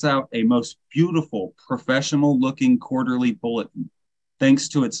Angeles puts out a most beautiful, professional-looking quarterly bulletin, thanks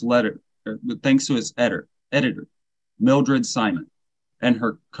to its editor, Mildred Simon, and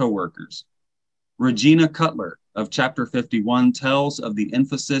her co-workers. Regina Cutler of Chapter 51 tells of the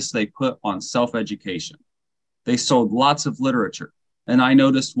emphasis they put on self-education. They sold lots of literature, and I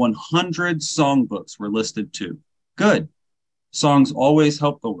noticed 100 songbooks were listed too. Good. Songs always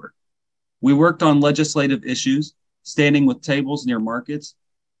help the work. We worked on legislative issues, standing with tables near markets,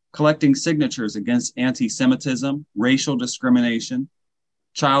 collecting signatures against anti-Semitism, racial discrimination,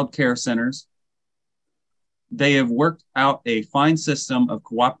 child care centers. They have worked out a fine system of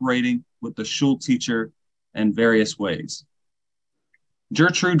cooperating with the shul teacher in various ways.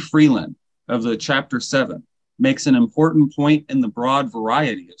 Gertrude Freeland of the Chapter 7 makes an important point in the broad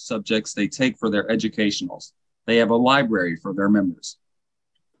variety of subjects they take for their educationals. They have a library for their members.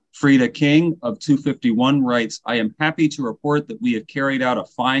 Frida King of 251 writes, I am happy to report that we have carried out a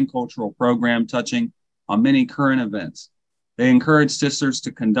fine cultural program touching on many current events. They encourage sisters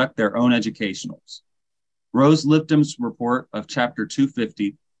to conduct their own educationals. Rose Lipton's report of Chapter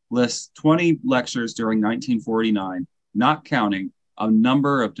 250 lists 20 lectures during 1949, not counting a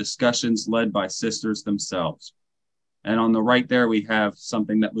number of discussions led by sisters themselves. And on the right there, we have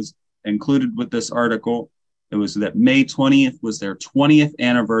something that was included with this article. It was that May 20th was their 20th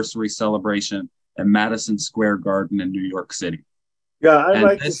anniversary celebration at Madison Square Garden in New York City. Yeah, I'd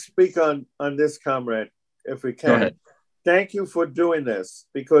like to speak on this, comrade, if we can. Go ahead. Thank you for doing this,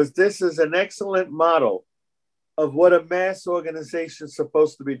 because this is an excellent model of what a mass organization is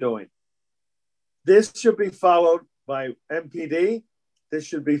supposed to be doing. This should be followed by MPD. This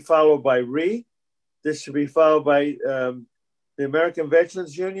should be followed by RE. This should be followed by the American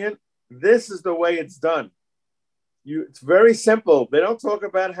Veterans Union. This is the way it's done. It's very simple. They don't talk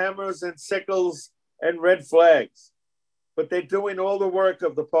about hammers and sickles and red flags, but they're doing all the work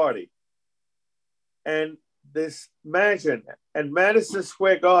of the party. And imagine, at Madison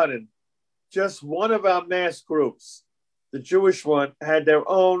Square Garden, just one of our mass groups, the Jewish one, had their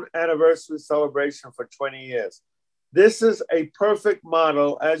own anniversary celebration for 20 years. This is a perfect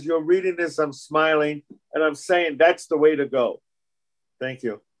model. As you're reading this, I'm smiling and I'm saying that's the way to go. Thank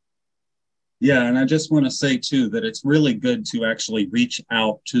you. Yeah, and I just want to say, too, that it's really good to actually reach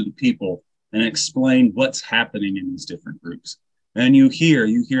out to the people and explain what's happening in these different groups. And you hear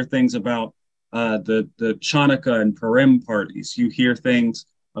things about the Chanukah and Purim parties. You hear things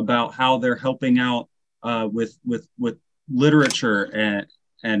about how they're helping out with literature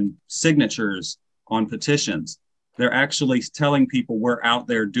and signatures on petitions. They're actually telling people we're out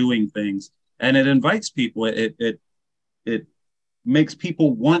there doing things, and it invites people. It makes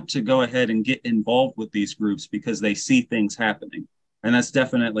people want to go ahead and get involved with these groups because they see things happening. And that's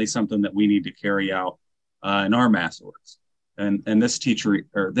definitely something that we need to carry out in our mass orgs. And this teacher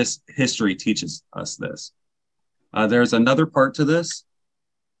or this history teaches us this. There's another part to this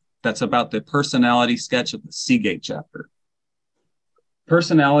that's about the personality sketch of the Seagate chapter.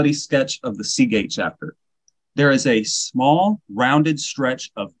 Personality sketch of the Seagate chapter. There is a small, rounded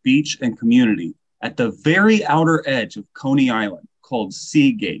stretch of beach and community at the very outer edge of Coney Island called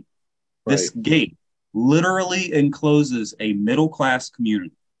Seagate. Right. This gate literally encloses a middle-class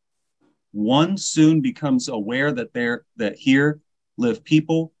community. One soon becomes aware that here live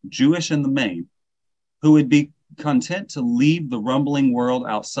people, Jewish in the main, who would be content to leave the rumbling world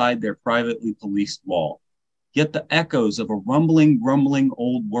outside their privately policed wall. Yet the echoes of a rumbling, grumbling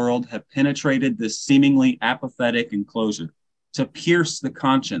old world have penetrated this seemingly apathetic enclosure to pierce the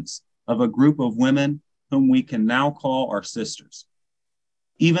conscience of a group of women whom we can now call our sisters.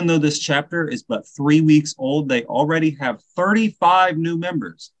 Even though this chapter is but 3 weeks old, they already have 35 new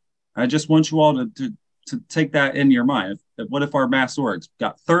members. I just want you all to take that in your mind. What if our mass orgs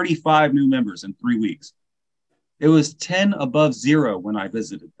got 35 new members in 3 weeks? It was 10 above zero when I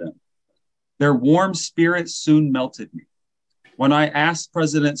visited them. Their warm spirits soon melted me. When I asked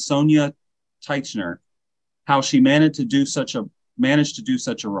President Sonia Teichner how she managed to do such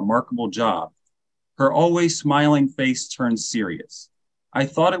a remarkable job, her always smiling face turned serious. I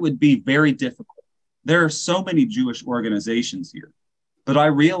thought it would be very difficult. There are so many Jewish organizations here, but I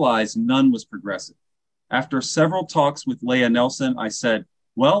realized none was progressive. After several talks with Leah Nelson, I said,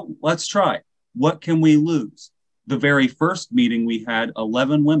 well, let's try. What can we lose? The very first meeting we had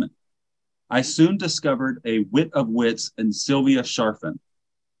 11 women. I soon discovered a wit of wits in Sylvia Sharfin,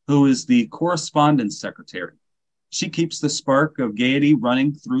 who is the correspondence secretary. She keeps the spark of gaiety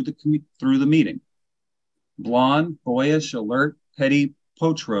running through the meeting. Blonde, boyish, alert, Petty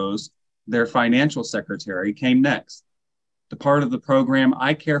Potros, their financial secretary, came next. The part of the program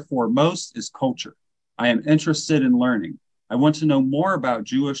I care for most is culture. I am interested in learning. I want to know more about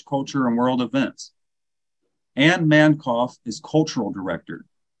Jewish culture and world events. Anne Mankoff is cultural director.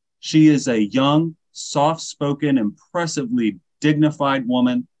 She is a young, soft-spoken, impressively dignified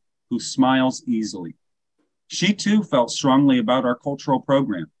woman who smiles easily. She too felt strongly about our cultural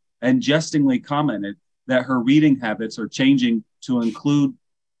program and jestingly commented that her reading habits are changing to include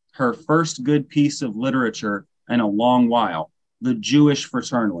her first good piece of literature in a long while, The Jewish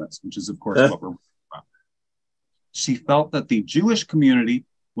Fraternalists, which is, of course, what we're about. She felt that the Jewish community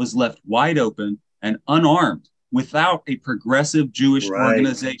was left wide open and unarmed without a progressive Jewish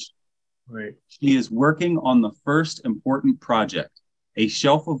organization. Right. She is working on the first important project, a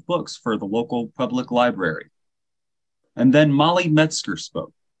shelf of books for the local public library. And then Molly Metzger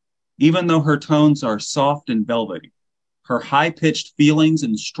spoke. Even though her tones are soft and velvety, her high-pitched feelings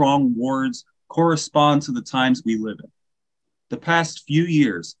and strong words correspond to the times we live in. The past few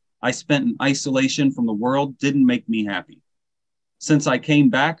years I spent in isolation from the world didn't make me happy. Since I came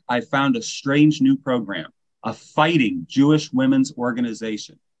back, I found a strange new program, a fighting Jewish women's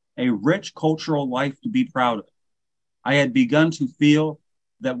organization, a rich cultural life to be proud of. I had begun to feel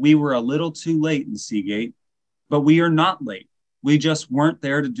that we were a little too late in Seagate, but we are not late. We just weren't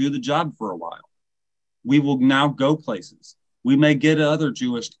there to do the job for a while. We will now go places. We may get other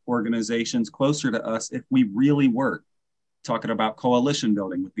Jewish organizations closer to us if we really work, talking about coalition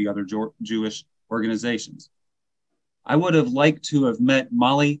building with the other Jewish organizations. I would have liked to have met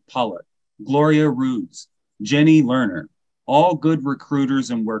Molly Pollock, Gloria Rudes, Jenny Lerner, all good recruiters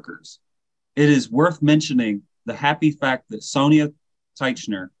and workers. It is worth mentioning the happy fact that Sonia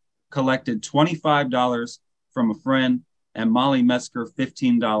Teichner collected $25 from a friend and Molly Metzger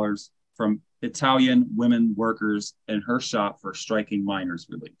 $15 from Italian women workers in her shop for striking miners'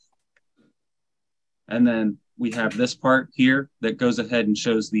 relief. And then we have this part here that goes ahead and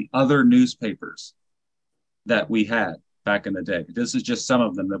shows the other newspapers that we had back in the day. This is just some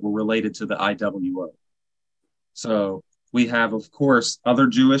of them that were related to the IWO. So we have, of course, other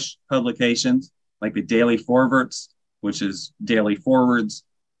Jewish publications like the Daily Forwards, which is Daily Forwards.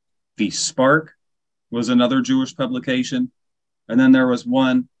 The Spark was another Jewish publication. And then there was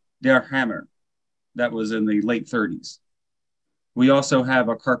one, Der Hammer, that was in the late 30s. We also have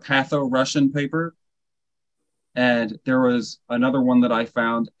a Carpatho-Russian paper. And there was another one that I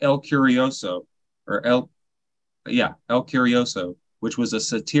found, El Curioso, El Curioso, which was a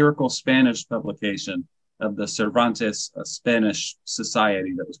satirical Spanish publication of the Cervantes Spanish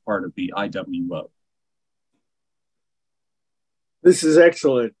Society that was part of the IWO. This is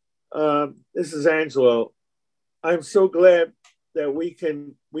excellent. This is Angelo. I'm so glad that we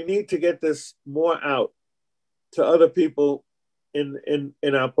need to get this more out to other people in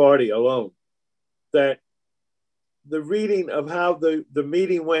our party alone. That the reading of how the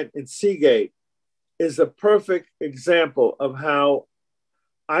meeting went in Seagate is a perfect example of how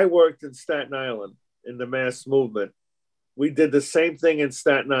I worked in Staten Island in the mass movement. We did the same thing in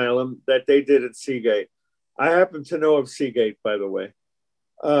Staten Island that they did in Seagate. I happen to know of Seagate, by the way,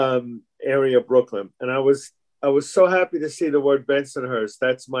 area of Brooklyn. And I was so happy to see the word Bensonhurst.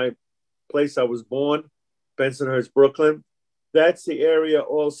 That's my place I was born, Bensonhurst, Brooklyn. That's the area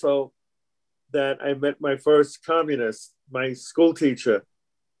also that I met my first communist, my school teacher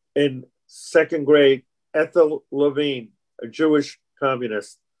in second grade, Ethel Levine, a Jewish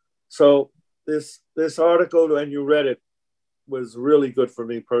communist. So this article, when you read it, was really good for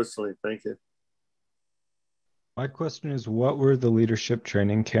me personally. Thank you. My question is, what were the leadership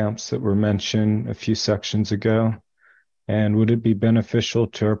training camps that were mentioned a few sections ago? And would it be beneficial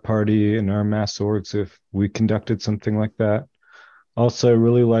to our party and our mass orgs if we conducted something like that? Also, I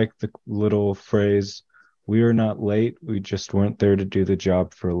really like the little phrase, "We are not late, we just weren't there to do the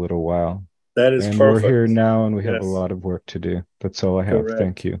job for a little while." That is and perfect. We're here now and we have Yes. a lot of work to do. That's all I have. Correct.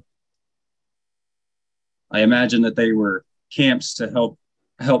 Thank you. I imagine that they were camps to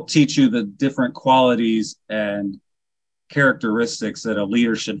help teach you the different qualities and characteristics that a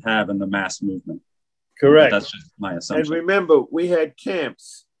leader should have in the mass movement. Correct. But that's just my assumption. And remember, we had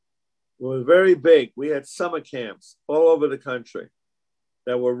camps. It was very big. We had summer camps all over the country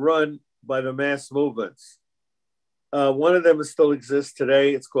that were run by the mass movements. One of them still exists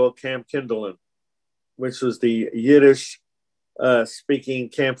today. It's called Camp Kindelen, which was the Yiddish speaking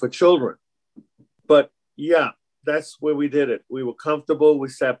camp for children. But yeah, that's where we did it. We were comfortable. We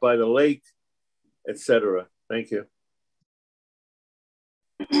sat by the lake, etc. Thank you.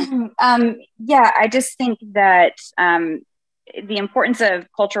 Yeah, I just think that the importance of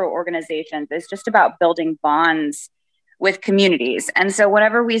cultural organizations is just about building bonds with communities. And so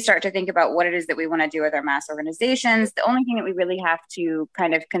whenever we start to think about what it is that we want to do with our mass organizations, the only thing that we really have to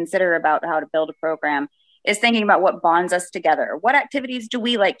kind of consider about how to build a program is thinking about what bonds us together. What activities do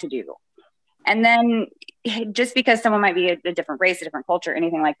we like to do? And then just because someone might be a different race, a different culture,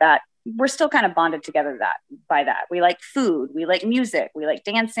 anything like that, we're still kind of bonded together by that. We like food, we like music, we like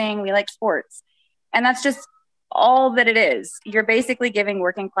dancing, we like sports. And that's just all that it is. You're basically giving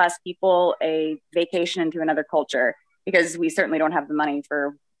working class people a vacation into another culture, because we certainly don't have the money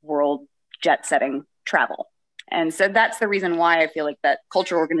for world jet setting travel. And so that's the reason why I feel like that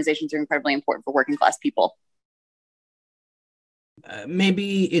cultural organizations are incredibly important for working class people.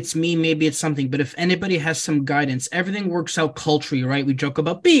 Maybe it's me, maybe it's something, but if anybody has some guidance, everything works out culturally, right? We joke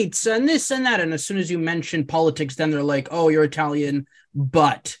about beats and this and that. And as soon as you mention politics, then they're like, oh, you're Italian.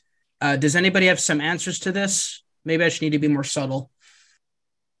 But does anybody have some answers to this? Maybe I should need to be more subtle.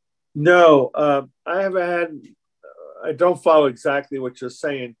 No, I don't follow exactly what you're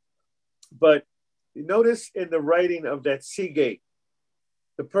saying, but you notice in the writing of that Seagate,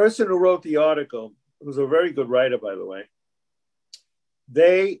 the person who wrote the article, who's a very good writer, by the way,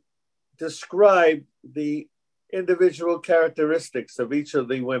 they described the individual characteristics of each of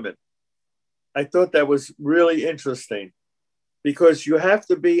the women. I thought that was really interesting, because you have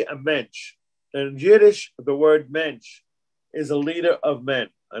to be a mensch. In Yiddish, the word mensch is a leader of men.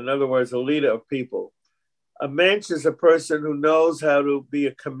 In other words, a leader of people. A mensch is a person who knows how to be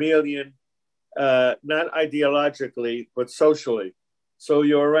a chameleon, not ideologically, but socially. So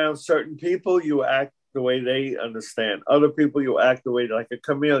you're around certain people, you act the way they understand. Other people, you act the way like a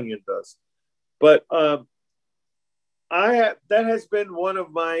chameleon does. But that has been one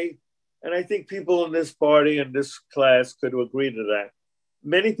of my, and I think people in this party and this class could agree to that.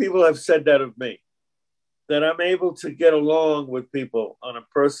 Many people have said that of me, that I'm able to get along with people on a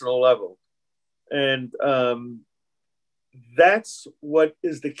personal level. And that's what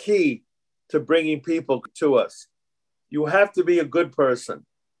is the key to bringing people to us. You have to be a good person.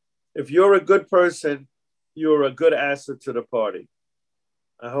 If you're a good person, you're a good asset to the party.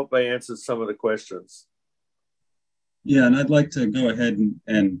 I hope I answered some of the questions. Yeah, and I'd like to go ahead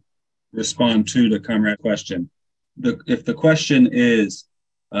and respond to the comrade question. If the question is,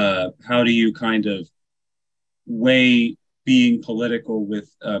 how do you kind of weigh being political with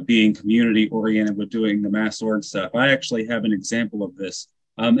being community oriented with doing the mass org stuff, I actually have an example of this.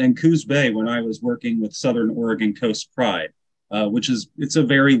 In Coos Bay, when I was working with Southern Oregon Coast Pride, it's a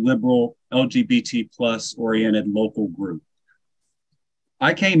very liberal LGBT plus oriented local group.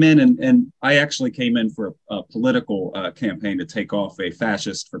 I came in and I actually came in for a political campaign to take off a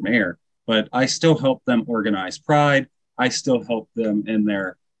fascist for mayor, but I still helped them organize Pride. I still helped them in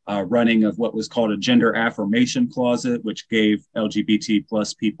their running of what was called a gender affirmation closet, which gave LGBT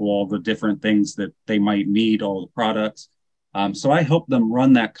plus people all the different things that they might need, all the products. So I helped them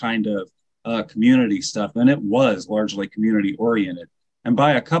run that kind of community stuff, and it was largely community oriented. And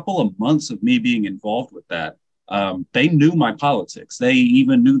by a couple of months of me being involved with that, they knew my politics. They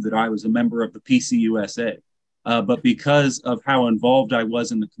even knew that I was a member of the PCUSA. But because of how involved I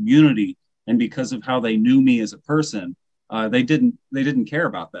was in the community and because of how they knew me as a person, they didn't care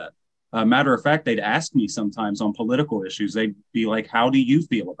about that. Matter of fact, they'd ask me sometimes on political issues. They'd be like, "How do you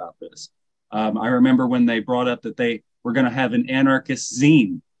feel about this?" I remember when they brought up that they were going to have an anarchist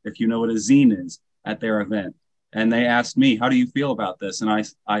zine, if you know what a zine is, at their event. And they asked me, "How do you feel about this?" And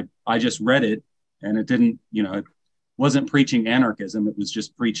I just read it, and it didn't, it wasn't preaching anarchism. It was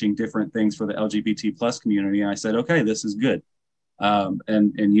just preaching different things for the LGBT plus community. And I said, "Okay, this is good." And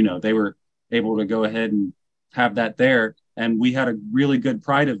they were able to go ahead and have that there. And we had a really good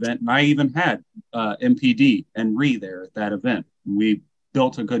Pride event. And I even had MPD and RE there at that event. We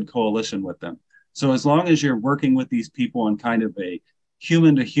built a good coalition with them. So as long as you're working with these people on kind of a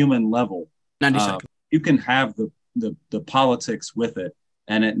human to human level, 90 seconds. You can have the politics with it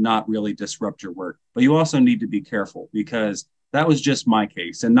and it not really disrupt your work. But you also need to be careful, because that was just my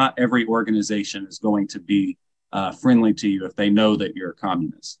case. And not every organization is going to be friendly to you if they know that you're a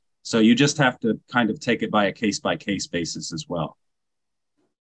communist. So you just have to kind of take it by a case-by-case basis as well.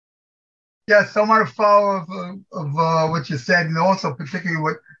 Yes, I want to follow of what you said, and also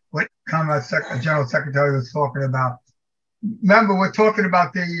particularly what Comrade General Secretary was talking about. Remember, we're talking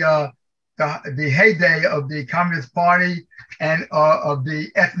about the heyday of the Communist Party and of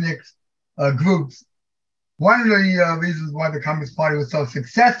the ethnic groups. One of the reasons why the Communist Party was so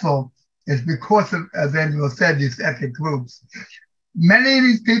successful is because of, as Angelo said, these ethnic groups. Many of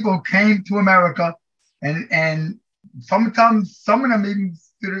these people came to America, and sometimes some of them even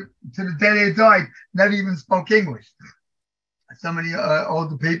to the day they died never even spoke English. Some of the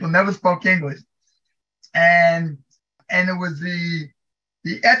older people never spoke English, and it was the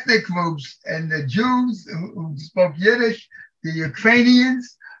ethnic groups and the Jews who spoke Yiddish, the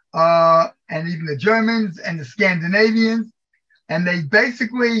Ukrainians, and even the Germans and the Scandinavians, and they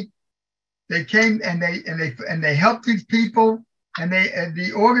came and they helped these people. And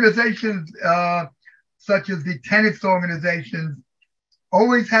the organizations such as the tenants organizations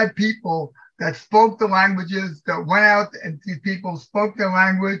always had people that spoke the languages, that went out and these people spoke their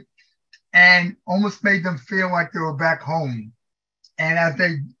language and almost made them feel like they were back home. And as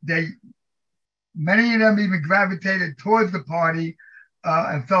many of them even gravitated towards the party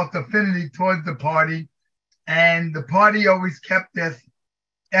and felt affinity towards the party. And the party always kept this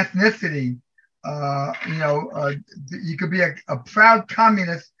ethnicity. You could be a proud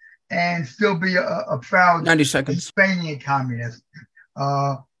communist and still be a proud 90 seconds. Hispanic communist.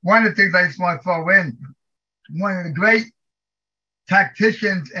 One of the things I just want to throw in, one of the great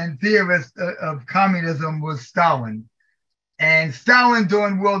tacticians and theorists of communism was Stalin. And Stalin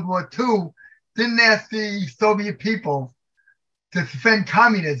during World War II didn't ask the Soviet people to defend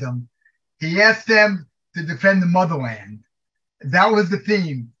communism. He asked them to defend the motherland. That was the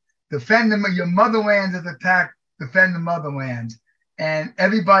theme. Defend your motherland is attacked, defend the motherland. And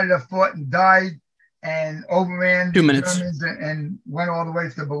everybody that fought and died and overran 2 minutes. Germans and went all the way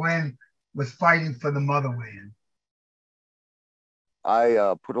to Berlin was fighting for the motherland.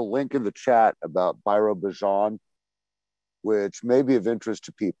 I put a link in the chat about Birobidzhan, which may be of interest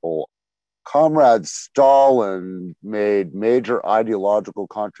to people. Comrade Stalin made major ideological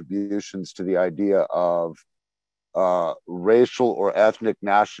contributions to the idea of racial or ethnic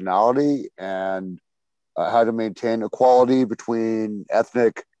nationality and how to maintain equality between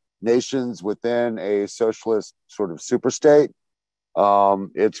ethnic nations within a socialist sort of superstate.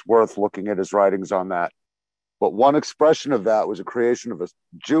 It's worth looking at his writings on that. But one expression of that was a creation of a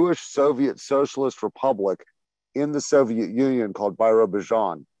Jewish Soviet Socialist Republic in the Soviet Union called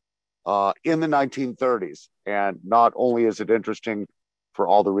Birobidzhan in the 1930s. And not only is it interesting for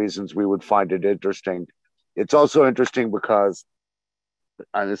all the reasons we would find it interesting, it's also interesting because,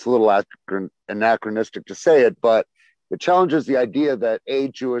 and it's a little anachronistic to say it, but it challenges the idea that a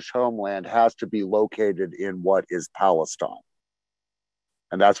Jewish homeland has to be located in what is Palestine.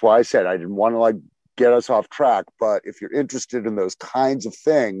 And that's why I said I didn't want to get us off track, but if you're interested in those kinds of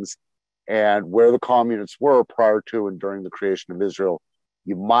things and where the communists were prior to and during the creation of Israel,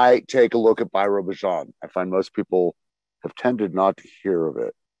 you might take a look at Birobidzhan. I find most people have tended not to hear of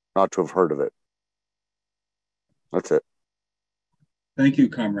it, not to have heard of it. That's it. Thank you,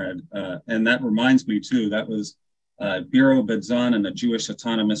 comrade. And that reminds me too, that was Birobidzhan and the Jewish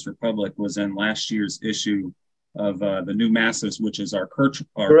Autonomous Republic was in last year's issue of the New Masses, which is our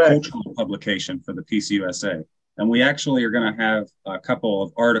cultural publication for the PCUSA. And we actually are going to have a couple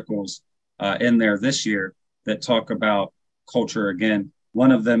of articles in there this year that talk about culture again.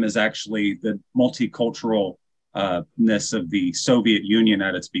 One of them is actually the multicultural ness of the Soviet Union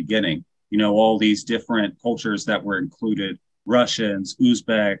at its beginning. You know, all these different cultures that were included: Russians,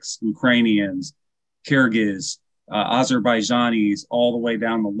 Uzbeks, Ukrainians, Kyrgyz, Azerbaijanis, all the way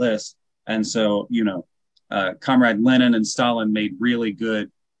down the list. And so, you know, Comrade Lenin and Stalin made really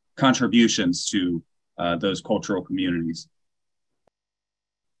good contributions to those cultural communities.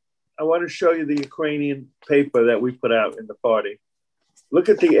 I want to show you the Ukrainian paper that we put out in the party. Look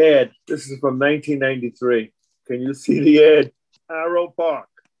at the ad. This is from 1993. Can you see the ad? Arrow Park.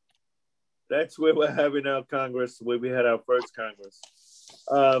 That's where we're having our Congress, where we had our first Congress.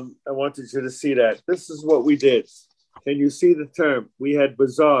 I wanted you to see that. This is what we did. Can you see the term? We had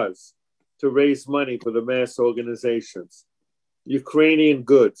bazaars to raise money for the mass organizations, Ukrainian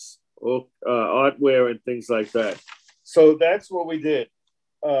goods, artware and things like that. So that's what we did.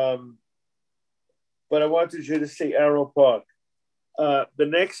 But I wanted you to see Arrow Park. The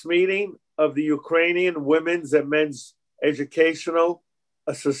next meeting of the Ukrainian Women's and Men's Educational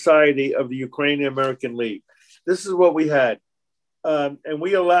Society of the Ukrainian American League. This is what we had. And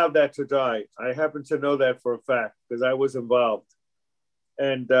we allowed that to die. I happen to know that for a fact because I was involved.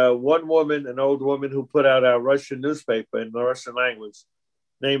 And one woman, an old woman who put out our Russian newspaper in the Russian language,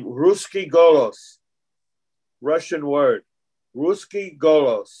 named Ruski Golos, Russian word. Ruski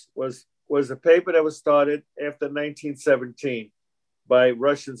Golos was a paper that was started after 1917 by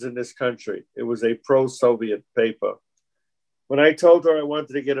Russians in this country. It was a pro-Soviet paper. When I told her I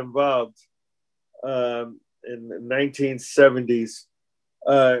wanted to get involved in the 1970s,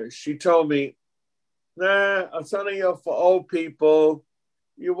 she told me, nah, it's only for old people.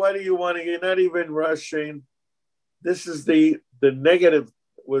 What do you want to, you're not even Russian. This is the negative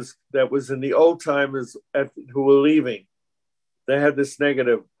that was in the old timers who were leaving. They had this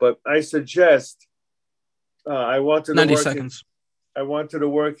negative, but I suggest I wanted 90 to work seconds. I wanted to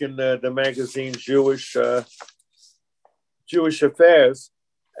work in the magazine Jewish Affairs,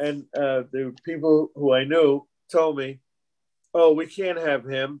 and the people who I knew told me, "Oh, we can't have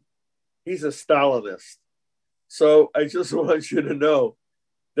him. He's a Stalinist." So I just want you to know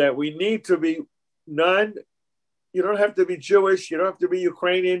that we need to be you don't have to be Jewish, you don't have to be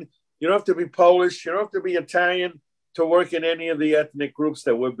Ukrainian, you don't have to be Polish, you don't have to be Italian to work in any of the ethnic groups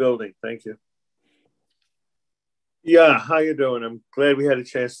that we're building. Thank you. Yeah, how you doing? I'm glad we had a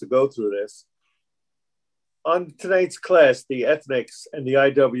chance to go through this. On tonight's class, the Ethnics and the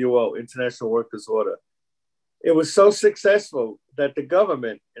IWO, International Workers' Order, it was so successful that the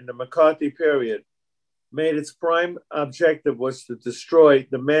government in the McCarthy period made its prime objective was to destroy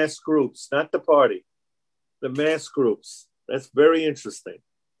the mass groups, not the party, the mass groups. That's very interesting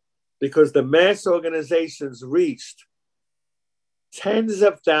because the mass organizations reached tens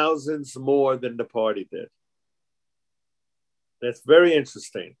of thousands more than the party did. That's very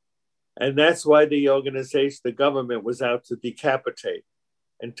interesting. And that's why the organization, the government was out to decapitate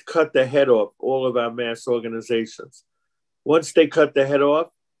and to cut the head off all of our mass organizations. Once they cut the head off,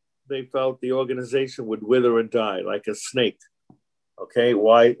 they felt the organization would wither and die like a snake. Okay,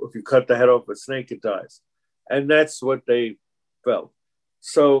 why? If you cut the head off a snake, it dies. And that's what they felt.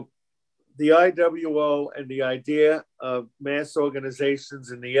 So the IWO and the idea of mass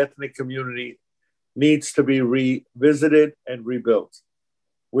organizations in the ethnic community needs to be revisited and rebuilt.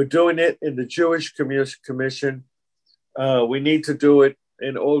 We're doing it in the Jewish Commission. We need to do it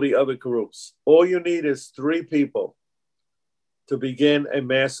in all the other groups. All you need is 3 people to begin a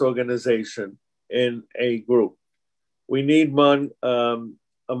mass organization in a group. We need one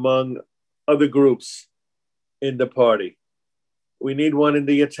among other groups in the party. We need one in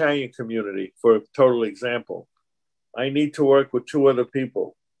the Italian community, for a total example. I need to work with 2 other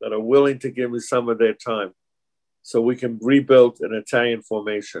people that are willing to give me some of their time so we can rebuild an Italian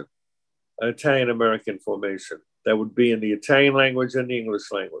formation, an Italian-American formation that would be in the Italian language and the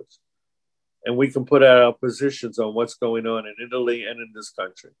English language. And we can put out our positions on what's going on in Italy and in this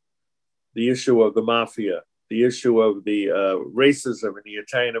country. The issue of the mafia, the issue of the racism in the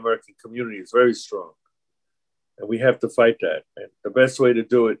Italian-American community is very strong. And we have to fight that. And the best way to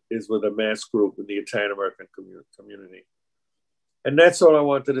do it is with a mass group in the Italian-American community. And that's all I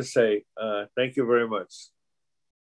wanted to say. Thank you very much.